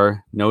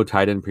 PPR, no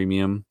tight end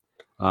premium.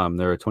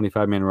 They're a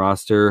 25-man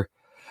roster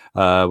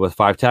with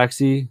 5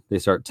 taxi. They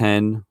start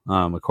 10,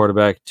 a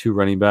quarterback, 2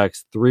 running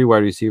backs, 3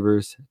 wide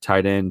receivers,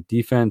 tight end,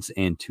 defense,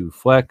 and 2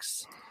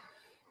 flex.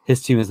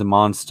 His team is the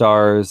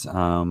Monstars.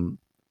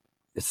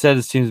 It said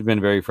his team's been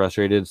very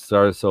frustrated.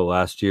 Started so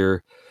last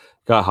year,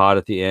 got hot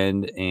at the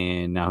end,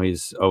 and now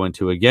he's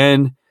 0-2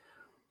 again.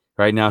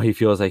 Right now, he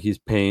feels like he's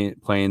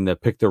playing the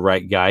pick the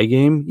right guy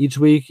game each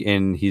week,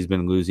 and he's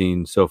been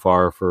losing so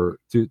far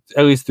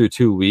at least through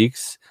 2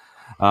 weeks.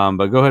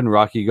 But go ahead and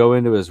Rocky, go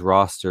into his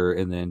roster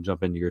and then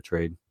jump into your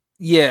trade.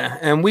 Yeah,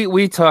 and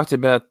we talked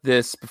about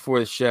this before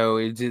the show.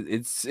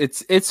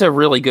 It's a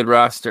really good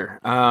roster.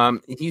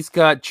 He's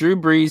got Drew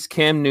Brees,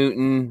 Cam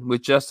Newton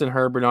with Justin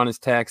Herbert on his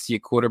taxi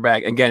at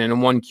quarterback, again in a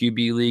 1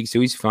 QB league, so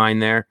he's fine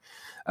there.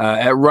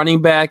 At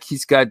running back,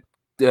 he's got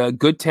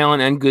good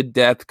talent and good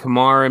depth.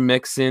 Kamara,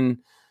 Mixon,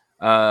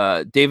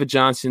 David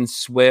Johnson,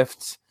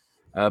 Swift,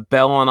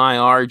 Bell on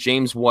IR,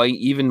 James White,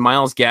 even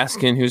Myles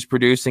Gaskin, who's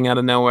producing out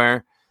of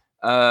nowhere.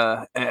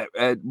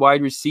 At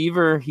wide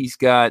receiver, he's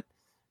got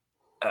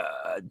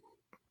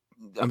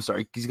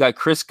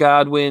Chris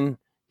Godwin,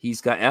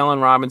 he's got Allen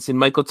Robinson,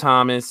 Michael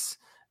Thomas,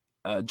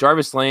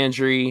 Jarvis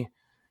Landry,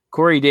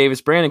 Corey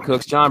Davis, Brandon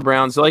Cooks, John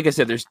Brown. So like I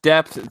said, there's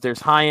depth,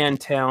 there's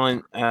high-end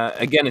talent.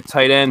 Again, at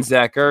tight end,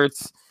 Zach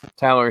Ertz,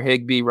 Tyler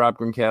Higbee, Rob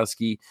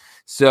Gronkowski.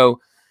 So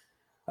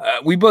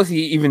we both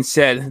even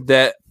said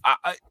that,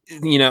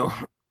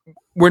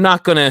 we're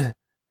not going to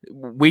 –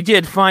 we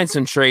did find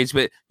some trades,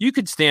 but you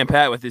could stand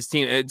pat with this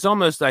team. It's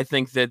almost, I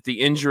think, that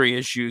the injury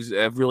issues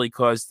have really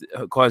caused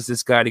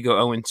this guy to go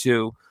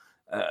 0-2.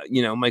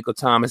 Michael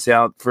Thomas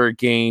out for a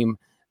game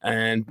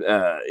and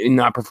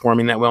not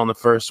performing that well in the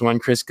first one.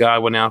 Chris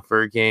Godwin out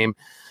for a game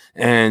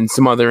and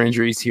some other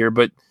injuries here.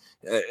 But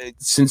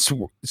since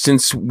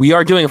we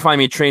are doing a Find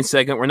Me a Trade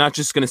segment, we're not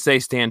just going to say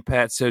stand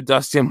pat. So,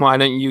 Dustin, why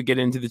don't you get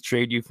into the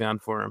trade you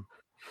found for him?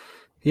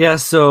 Yeah,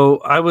 so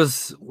I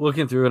was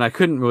looking through and I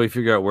couldn't really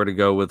figure out where to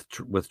go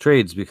with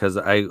trades because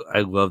I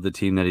love the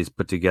team that he's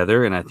put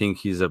together and I think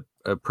he's a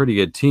pretty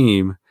good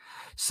team.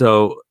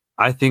 So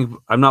I think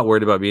I'm not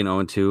worried about being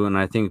 0-2, and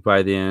I think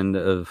by the end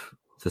of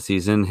the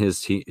season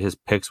his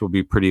picks will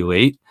be pretty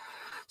late.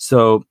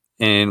 So,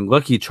 and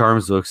Lucky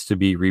Charms looks to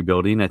be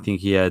rebuilding. I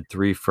think he had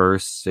 3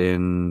 firsts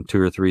and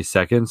 2 or 3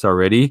 seconds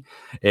already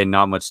and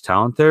not much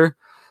talent there.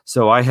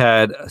 So I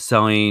had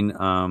selling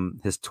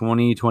his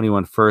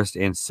 2021 first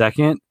and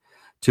second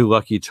to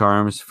Lucky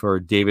Charms for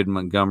David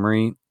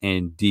Montgomery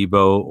and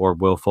Debo or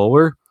Will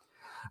Fuller.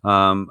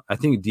 I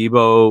think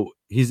Debo,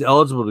 he's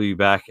eligible to be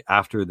back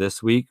after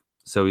this week.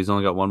 So he's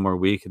only got 1 more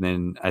week, and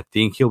then I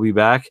think he'll be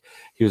back.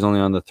 He was only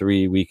on the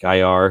 3-week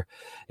IR,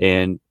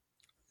 and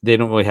they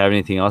don't really have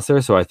anything else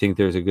there. So I think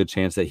there's a good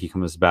chance that he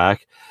comes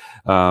back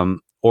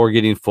or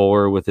getting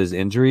Fuller with his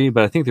injury.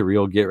 But I think the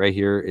real get right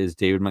here is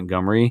David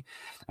Montgomery.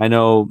 I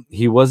know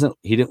he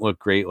didn't look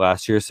great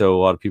last year, so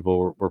a lot of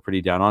people were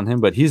pretty down on him,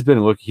 but he's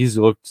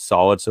looked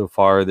solid so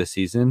far this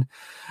season.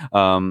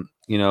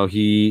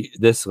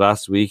 this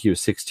last week he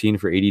was 16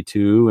 for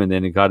 82, and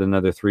then he got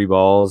another 3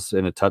 balls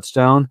and a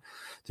touchdown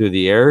through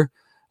the air.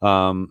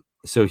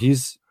 So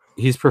he's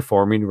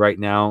performing right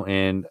now,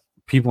 and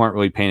people aren't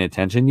really paying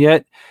attention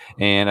yet.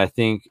 And I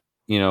think,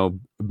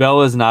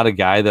 Bell is not a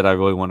guy that I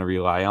really want to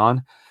rely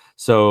on.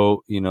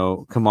 So,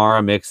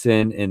 Kamara,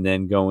 Mixon, and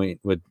then going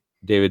with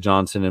David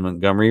Johnson and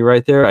Montgomery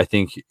right there, I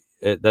think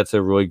that's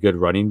a really good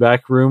running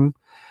back room.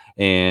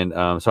 And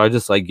so I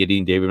just like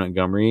getting David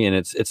Montgomery, and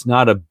it's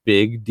not a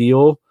big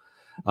deal.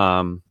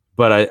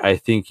 But I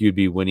think you'd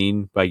be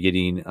winning by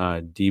getting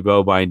buying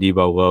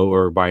Debo low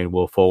or buying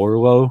Will Fuller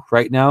low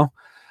right now.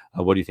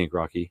 What do you think,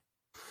 Rocky?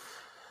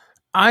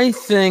 I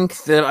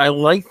think that I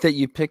like that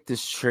you picked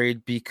this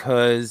trade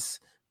because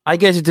I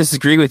get to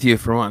disagree with you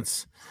for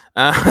once.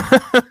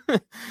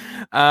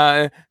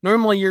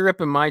 Normally you're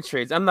ripping my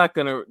trades. I'm not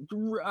gonna.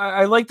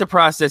 I like the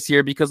process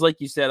here because,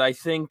 like you said, I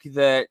think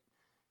that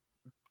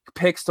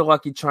picks to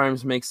Lucky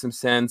Charms makes some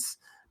sense.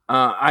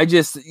 I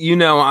just,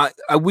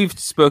 we've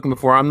spoken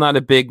before. I'm not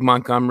a big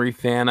Montgomery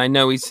fan. I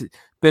know he's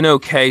been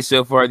okay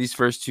so far these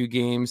first 2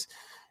 games.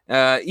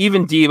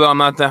 Even Debo, I'm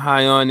not that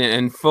high on,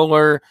 and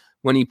Fuller,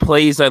 when he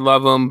plays, I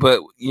love him,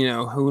 but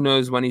who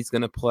knows when he's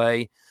going to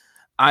play.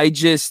 And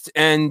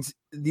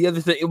the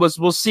other thing was,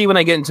 we'll see when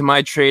I get into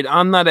my trade.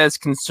 I'm not as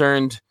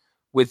concerned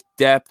with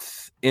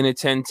depth in a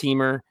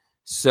 10-teamer,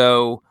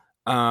 so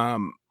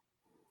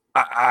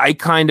I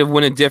kind of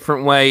went a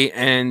different way,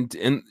 and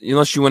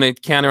unless you want to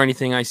counter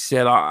anything I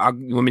said,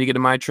 you want me to get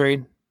in my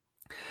trade?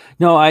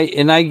 No,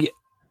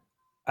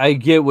 I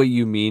get what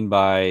you mean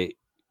by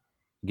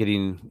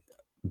getting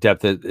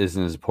depth that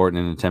isn't as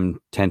important in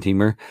a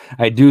 10-teamer.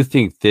 I do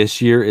think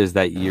this year is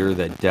that year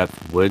that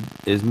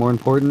depth is more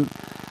important.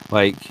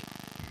 Like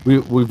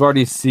we've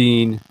already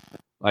seen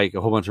like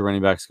a whole bunch of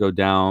running backs go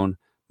down.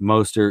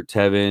 Mostert,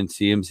 Tevin,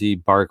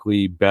 CMC,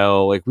 Barkley,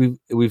 Bell, like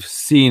we've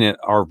seen it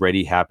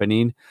already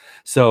happening.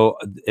 So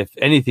if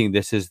anything,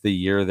 this is the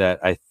year that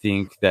I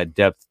think that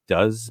depth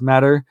does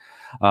matter.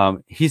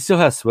 He still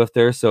has Swift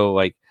there, so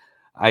like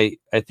I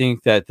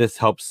think that this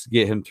helps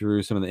get him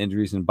through some of the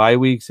injuries and bye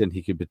weeks, and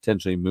he could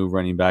potentially move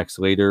running backs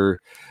later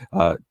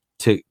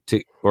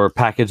or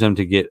package them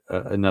to get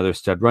another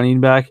stud running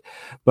back.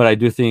 But I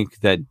do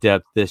think that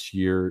depth this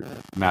year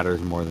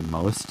matters more than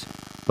most.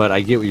 But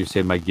I get what you're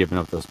saying by giving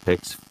up those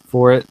picks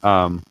for it.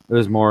 It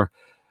was more,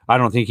 I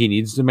don't think he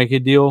needs to make a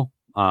deal.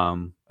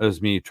 It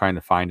was me trying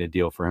to find a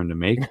deal for him to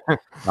make.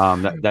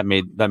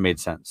 That made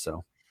sense.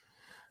 So,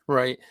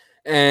 right.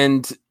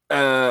 And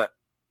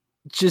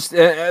just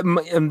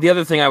the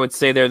other thing I would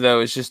say there though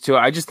is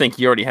I just think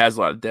he already has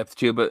a lot of depth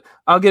too. But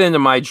I'll get into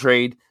my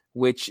trade,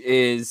 which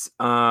is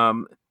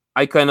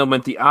I kind of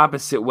went the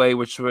opposite way,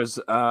 which was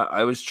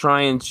I was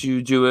trying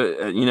to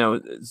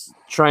do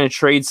trying to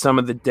trade some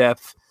of the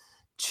depth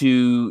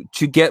to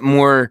get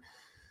another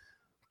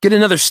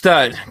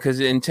stud, because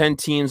in 10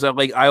 teams,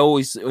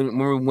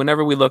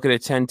 whenever we look at a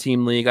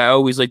 10-team league, I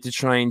always like to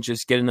try and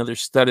just get another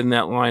stud in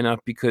that lineup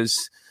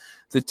because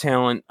the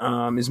talent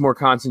is more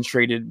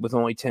concentrated with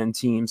only 10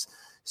 teams.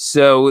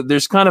 So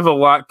there's kind of a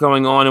lot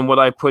going on in what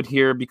I put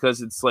here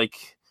because it's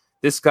like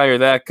this guy or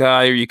that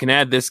guy, or you can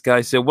add this guy.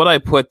 So what I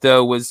put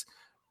though was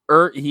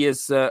he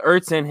has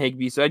Ertz and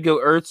Higbee. So I'd go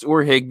Ertz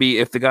or Higbee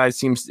if the guy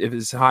if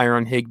it's higher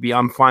on Higbee.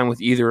 I'm fine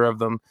with either of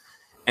them.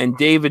 And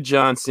David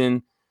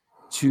Johnson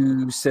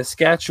to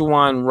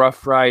Saskatchewan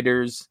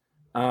Roughriders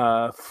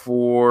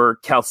for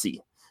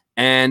Kelsey.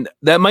 And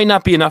that might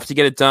not be enough to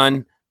get it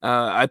done.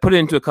 I put it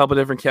into a couple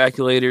different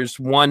calculators.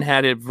 One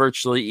had it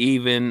virtually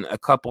even. A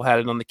couple had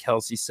it on the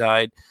Kelsey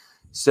side.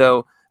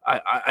 So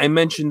I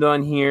mentioned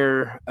on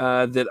here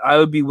that I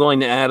would be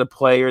willing to add a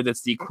player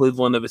that's the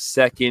equivalent of a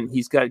second.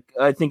 He's got,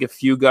 I think, a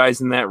few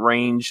guys in that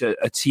range,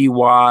 a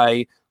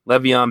T.Y.,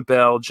 Le'Veon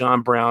Bell,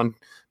 John Brown,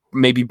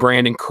 maybe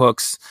Brandon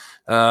Cooks,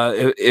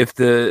 if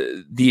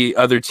the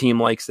other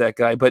team likes that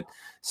guy. But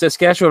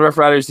Saskatchewan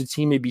Roughriders, the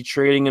team may be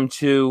trading him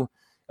to.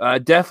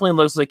 Definitely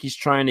looks like he's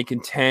trying to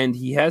contend.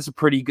 He has a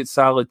pretty good,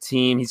 solid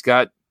team. He's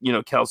got,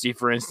 Kelsey,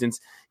 for instance.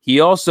 He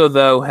also,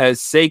 though, has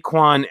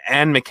Saquon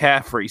and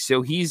McCaffrey.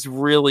 So he's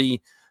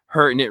really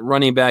hurting at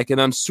running back.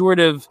 And I'm sort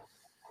of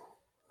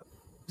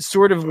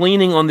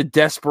leaning on the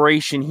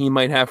desperation he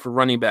might have for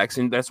running backs.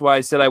 And that's why I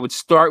said I would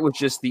start with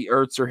just the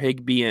Ertz or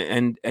Higbee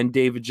and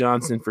David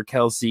Johnson for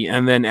Kelsey,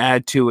 and then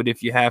add to it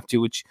if you have to,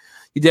 which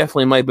you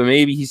definitely might. But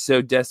maybe he's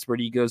so desperate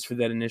he goes for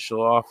that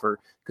initial offer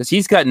because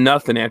he's got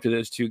nothing after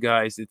those two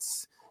guys.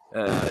 It's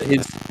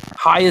his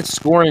highest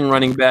scoring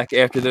running back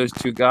after those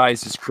two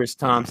guys is Chris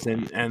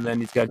Thompson, and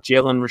then he's got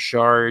Jalen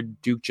Richard,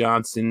 Duke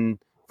Johnson,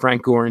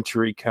 Frank Gore, and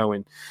Tariq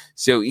Cohen.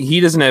 So he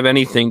doesn't have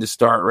anything to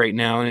start right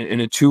now in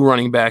a 2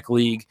 running back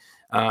league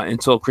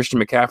until Christian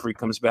McCaffrey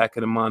comes back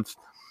in a month.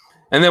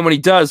 And then when he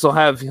does, he'll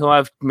have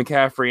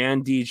McCaffrey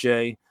and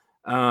DJ.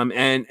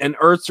 And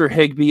Ertz or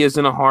Higbee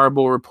isn't a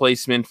horrible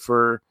replacement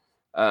for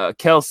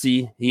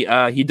Kelsey.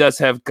 He does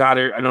have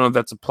Goddard. I don't know if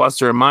that's a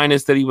plus or a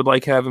minus that he would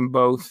like having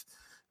both.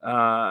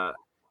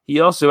 He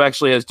also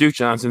actually has Duke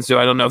Johnson, so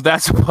I don't know if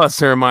that's a plus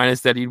or a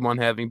minus that he'd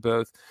want having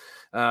both.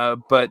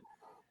 But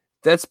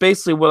that's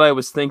basically what I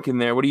was thinking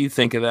there. What do you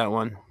think of that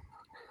one?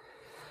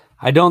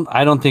 I don't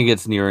think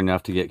it's near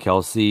enough to get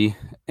Kelsey.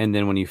 And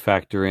then when you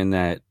factor in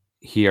that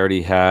he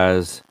already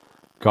has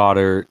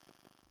Goddard,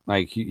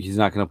 like he's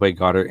not going to play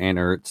Goddard and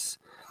Ertz.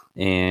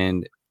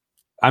 And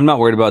I'm not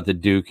worried about the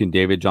Duke and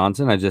David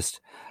Johnson. I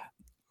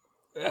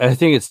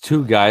think it's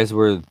two guys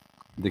where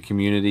the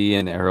community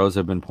and arrows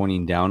have been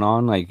pointing down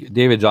on. Like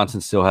David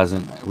Johnson still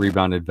hasn't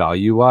rebounded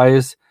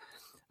value-wise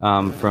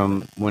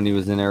from when he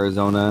was in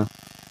Arizona.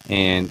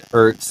 And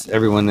Ertz,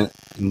 everyone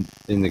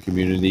in the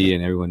community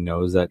and everyone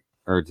knows that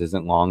Ertz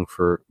isn't long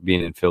for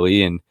being in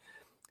Philly, and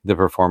the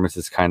performance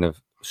is kind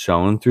of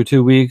shown through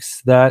 2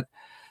 weeks that.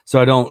 So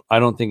I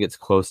don't think it's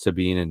close to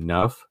being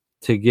enough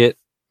to get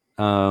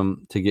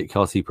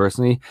Kelsey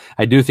personally.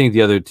 I do think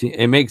the other team,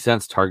 it makes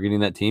sense targeting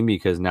that team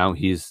because now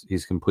he's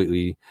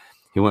completely,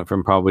 he went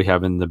from probably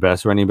having the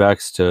best running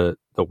backs to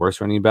the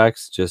worst running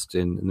backs just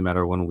in the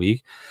matter of 1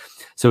 week.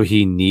 So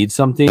he needs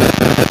something.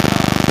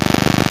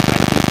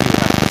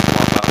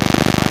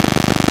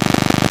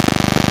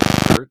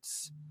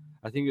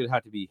 I think it would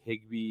have to be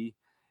Higbee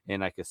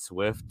and like a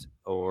Swift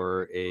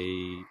or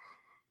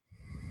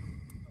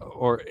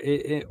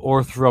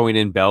throwing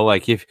in Bell.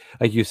 Like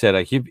you said,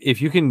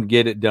 if you can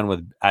get it done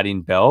with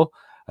adding Bell,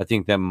 I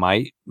think that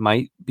might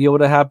be able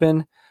to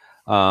happen.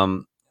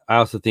 I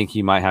also think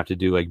he might have to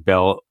do like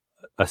Bell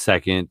a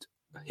second,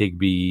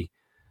 Higbee,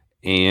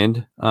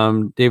 and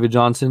David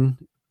Johnson,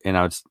 and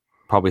I would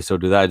probably still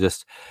do that.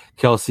 Just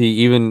Kelsey,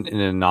 even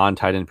in a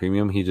non-tight end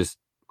premium,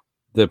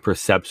 the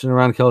perception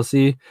around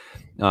Kelsey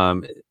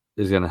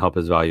is going to help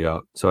his value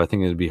out. So I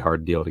think it'd be a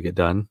hard deal to get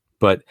done,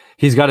 but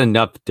he's got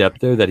enough depth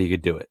there that he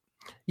could do it.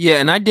 Yeah,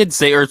 and I did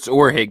say Ertz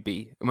or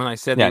Higbee when I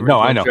said I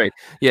know. Trade.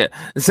 Yeah,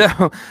 so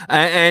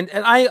and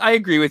I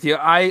agree with you.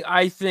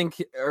 I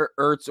think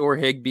Ertz or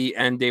Higbee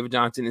and David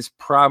Johnson is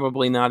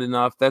probably not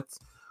enough. That's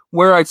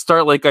where I'd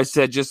start, like I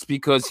said, just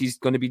because he's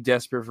going to be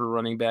desperate for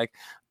running back.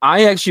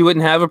 I actually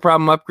wouldn't have a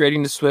problem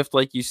upgrading to Swift,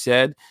 like you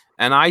said,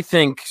 and I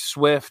think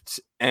Swift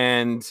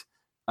and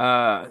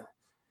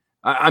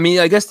I mean,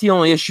 I guess the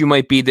only issue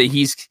might be that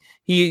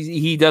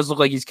he does look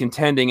like he's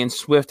contending, and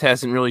Swift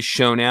hasn't really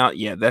shown out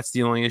yet. That's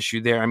the only issue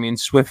there. I mean,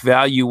 Swift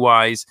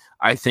value-wise,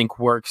 I think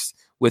works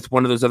with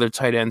one of those other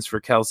tight ends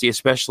for Kelsey,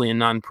 especially in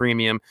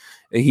non-premium.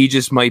 He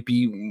just might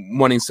be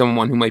wanting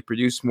someone who might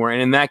produce more.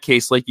 And in that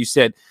case, like you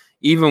said,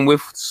 even with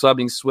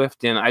subbing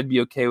Swift in, I'd be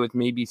okay with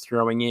maybe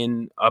throwing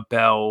in a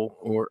Bell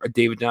or a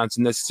David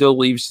Johnson. That still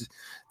leaves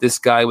this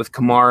guy with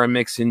Kamara,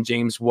 Mixon,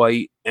 James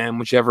White, and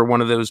whichever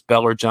one of those,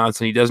 Bell or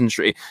Johnson, he doesn't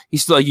trade.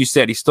 He's still, like you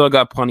said, he's still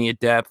got plenty of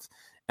depth.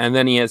 And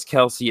then he has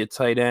Kelsey at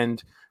tight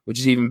end, which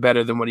is even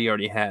better than what he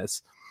already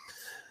has.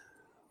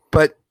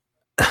 But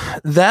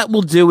that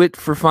will do it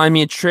for Find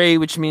Me a Trade,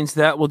 which means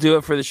that will do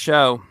it for the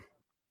show.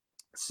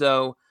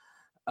 So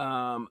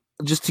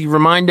just to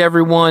remind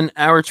everyone,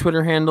 our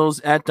Twitter handles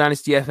at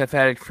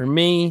DynastyFFAddict for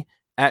me,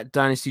 at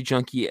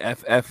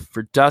DynastyJunkieFF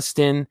for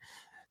Dustin.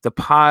 The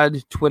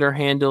pod Twitter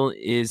handle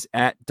is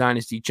at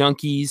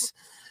DynastyJunkies.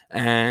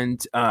 And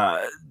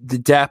the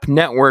DAP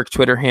Network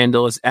Twitter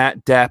handle is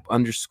at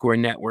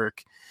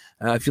DAP_network.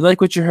 If you like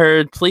what you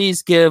heard,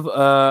 please give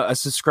a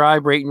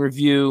subscribe, rate, and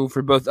review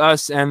for both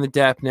us and the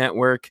DAP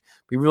Network.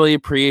 We really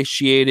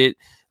appreciate it.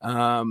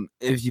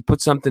 If you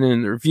put something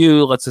in the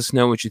review, lets us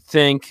know what you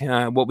think,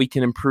 what we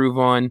can improve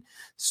on.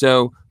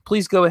 So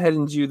please go ahead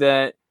and do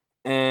that.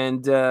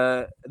 And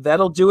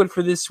that'll do it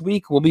for this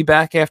week. We'll be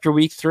back after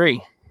week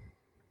 3.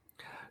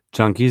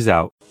 Junkies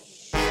out.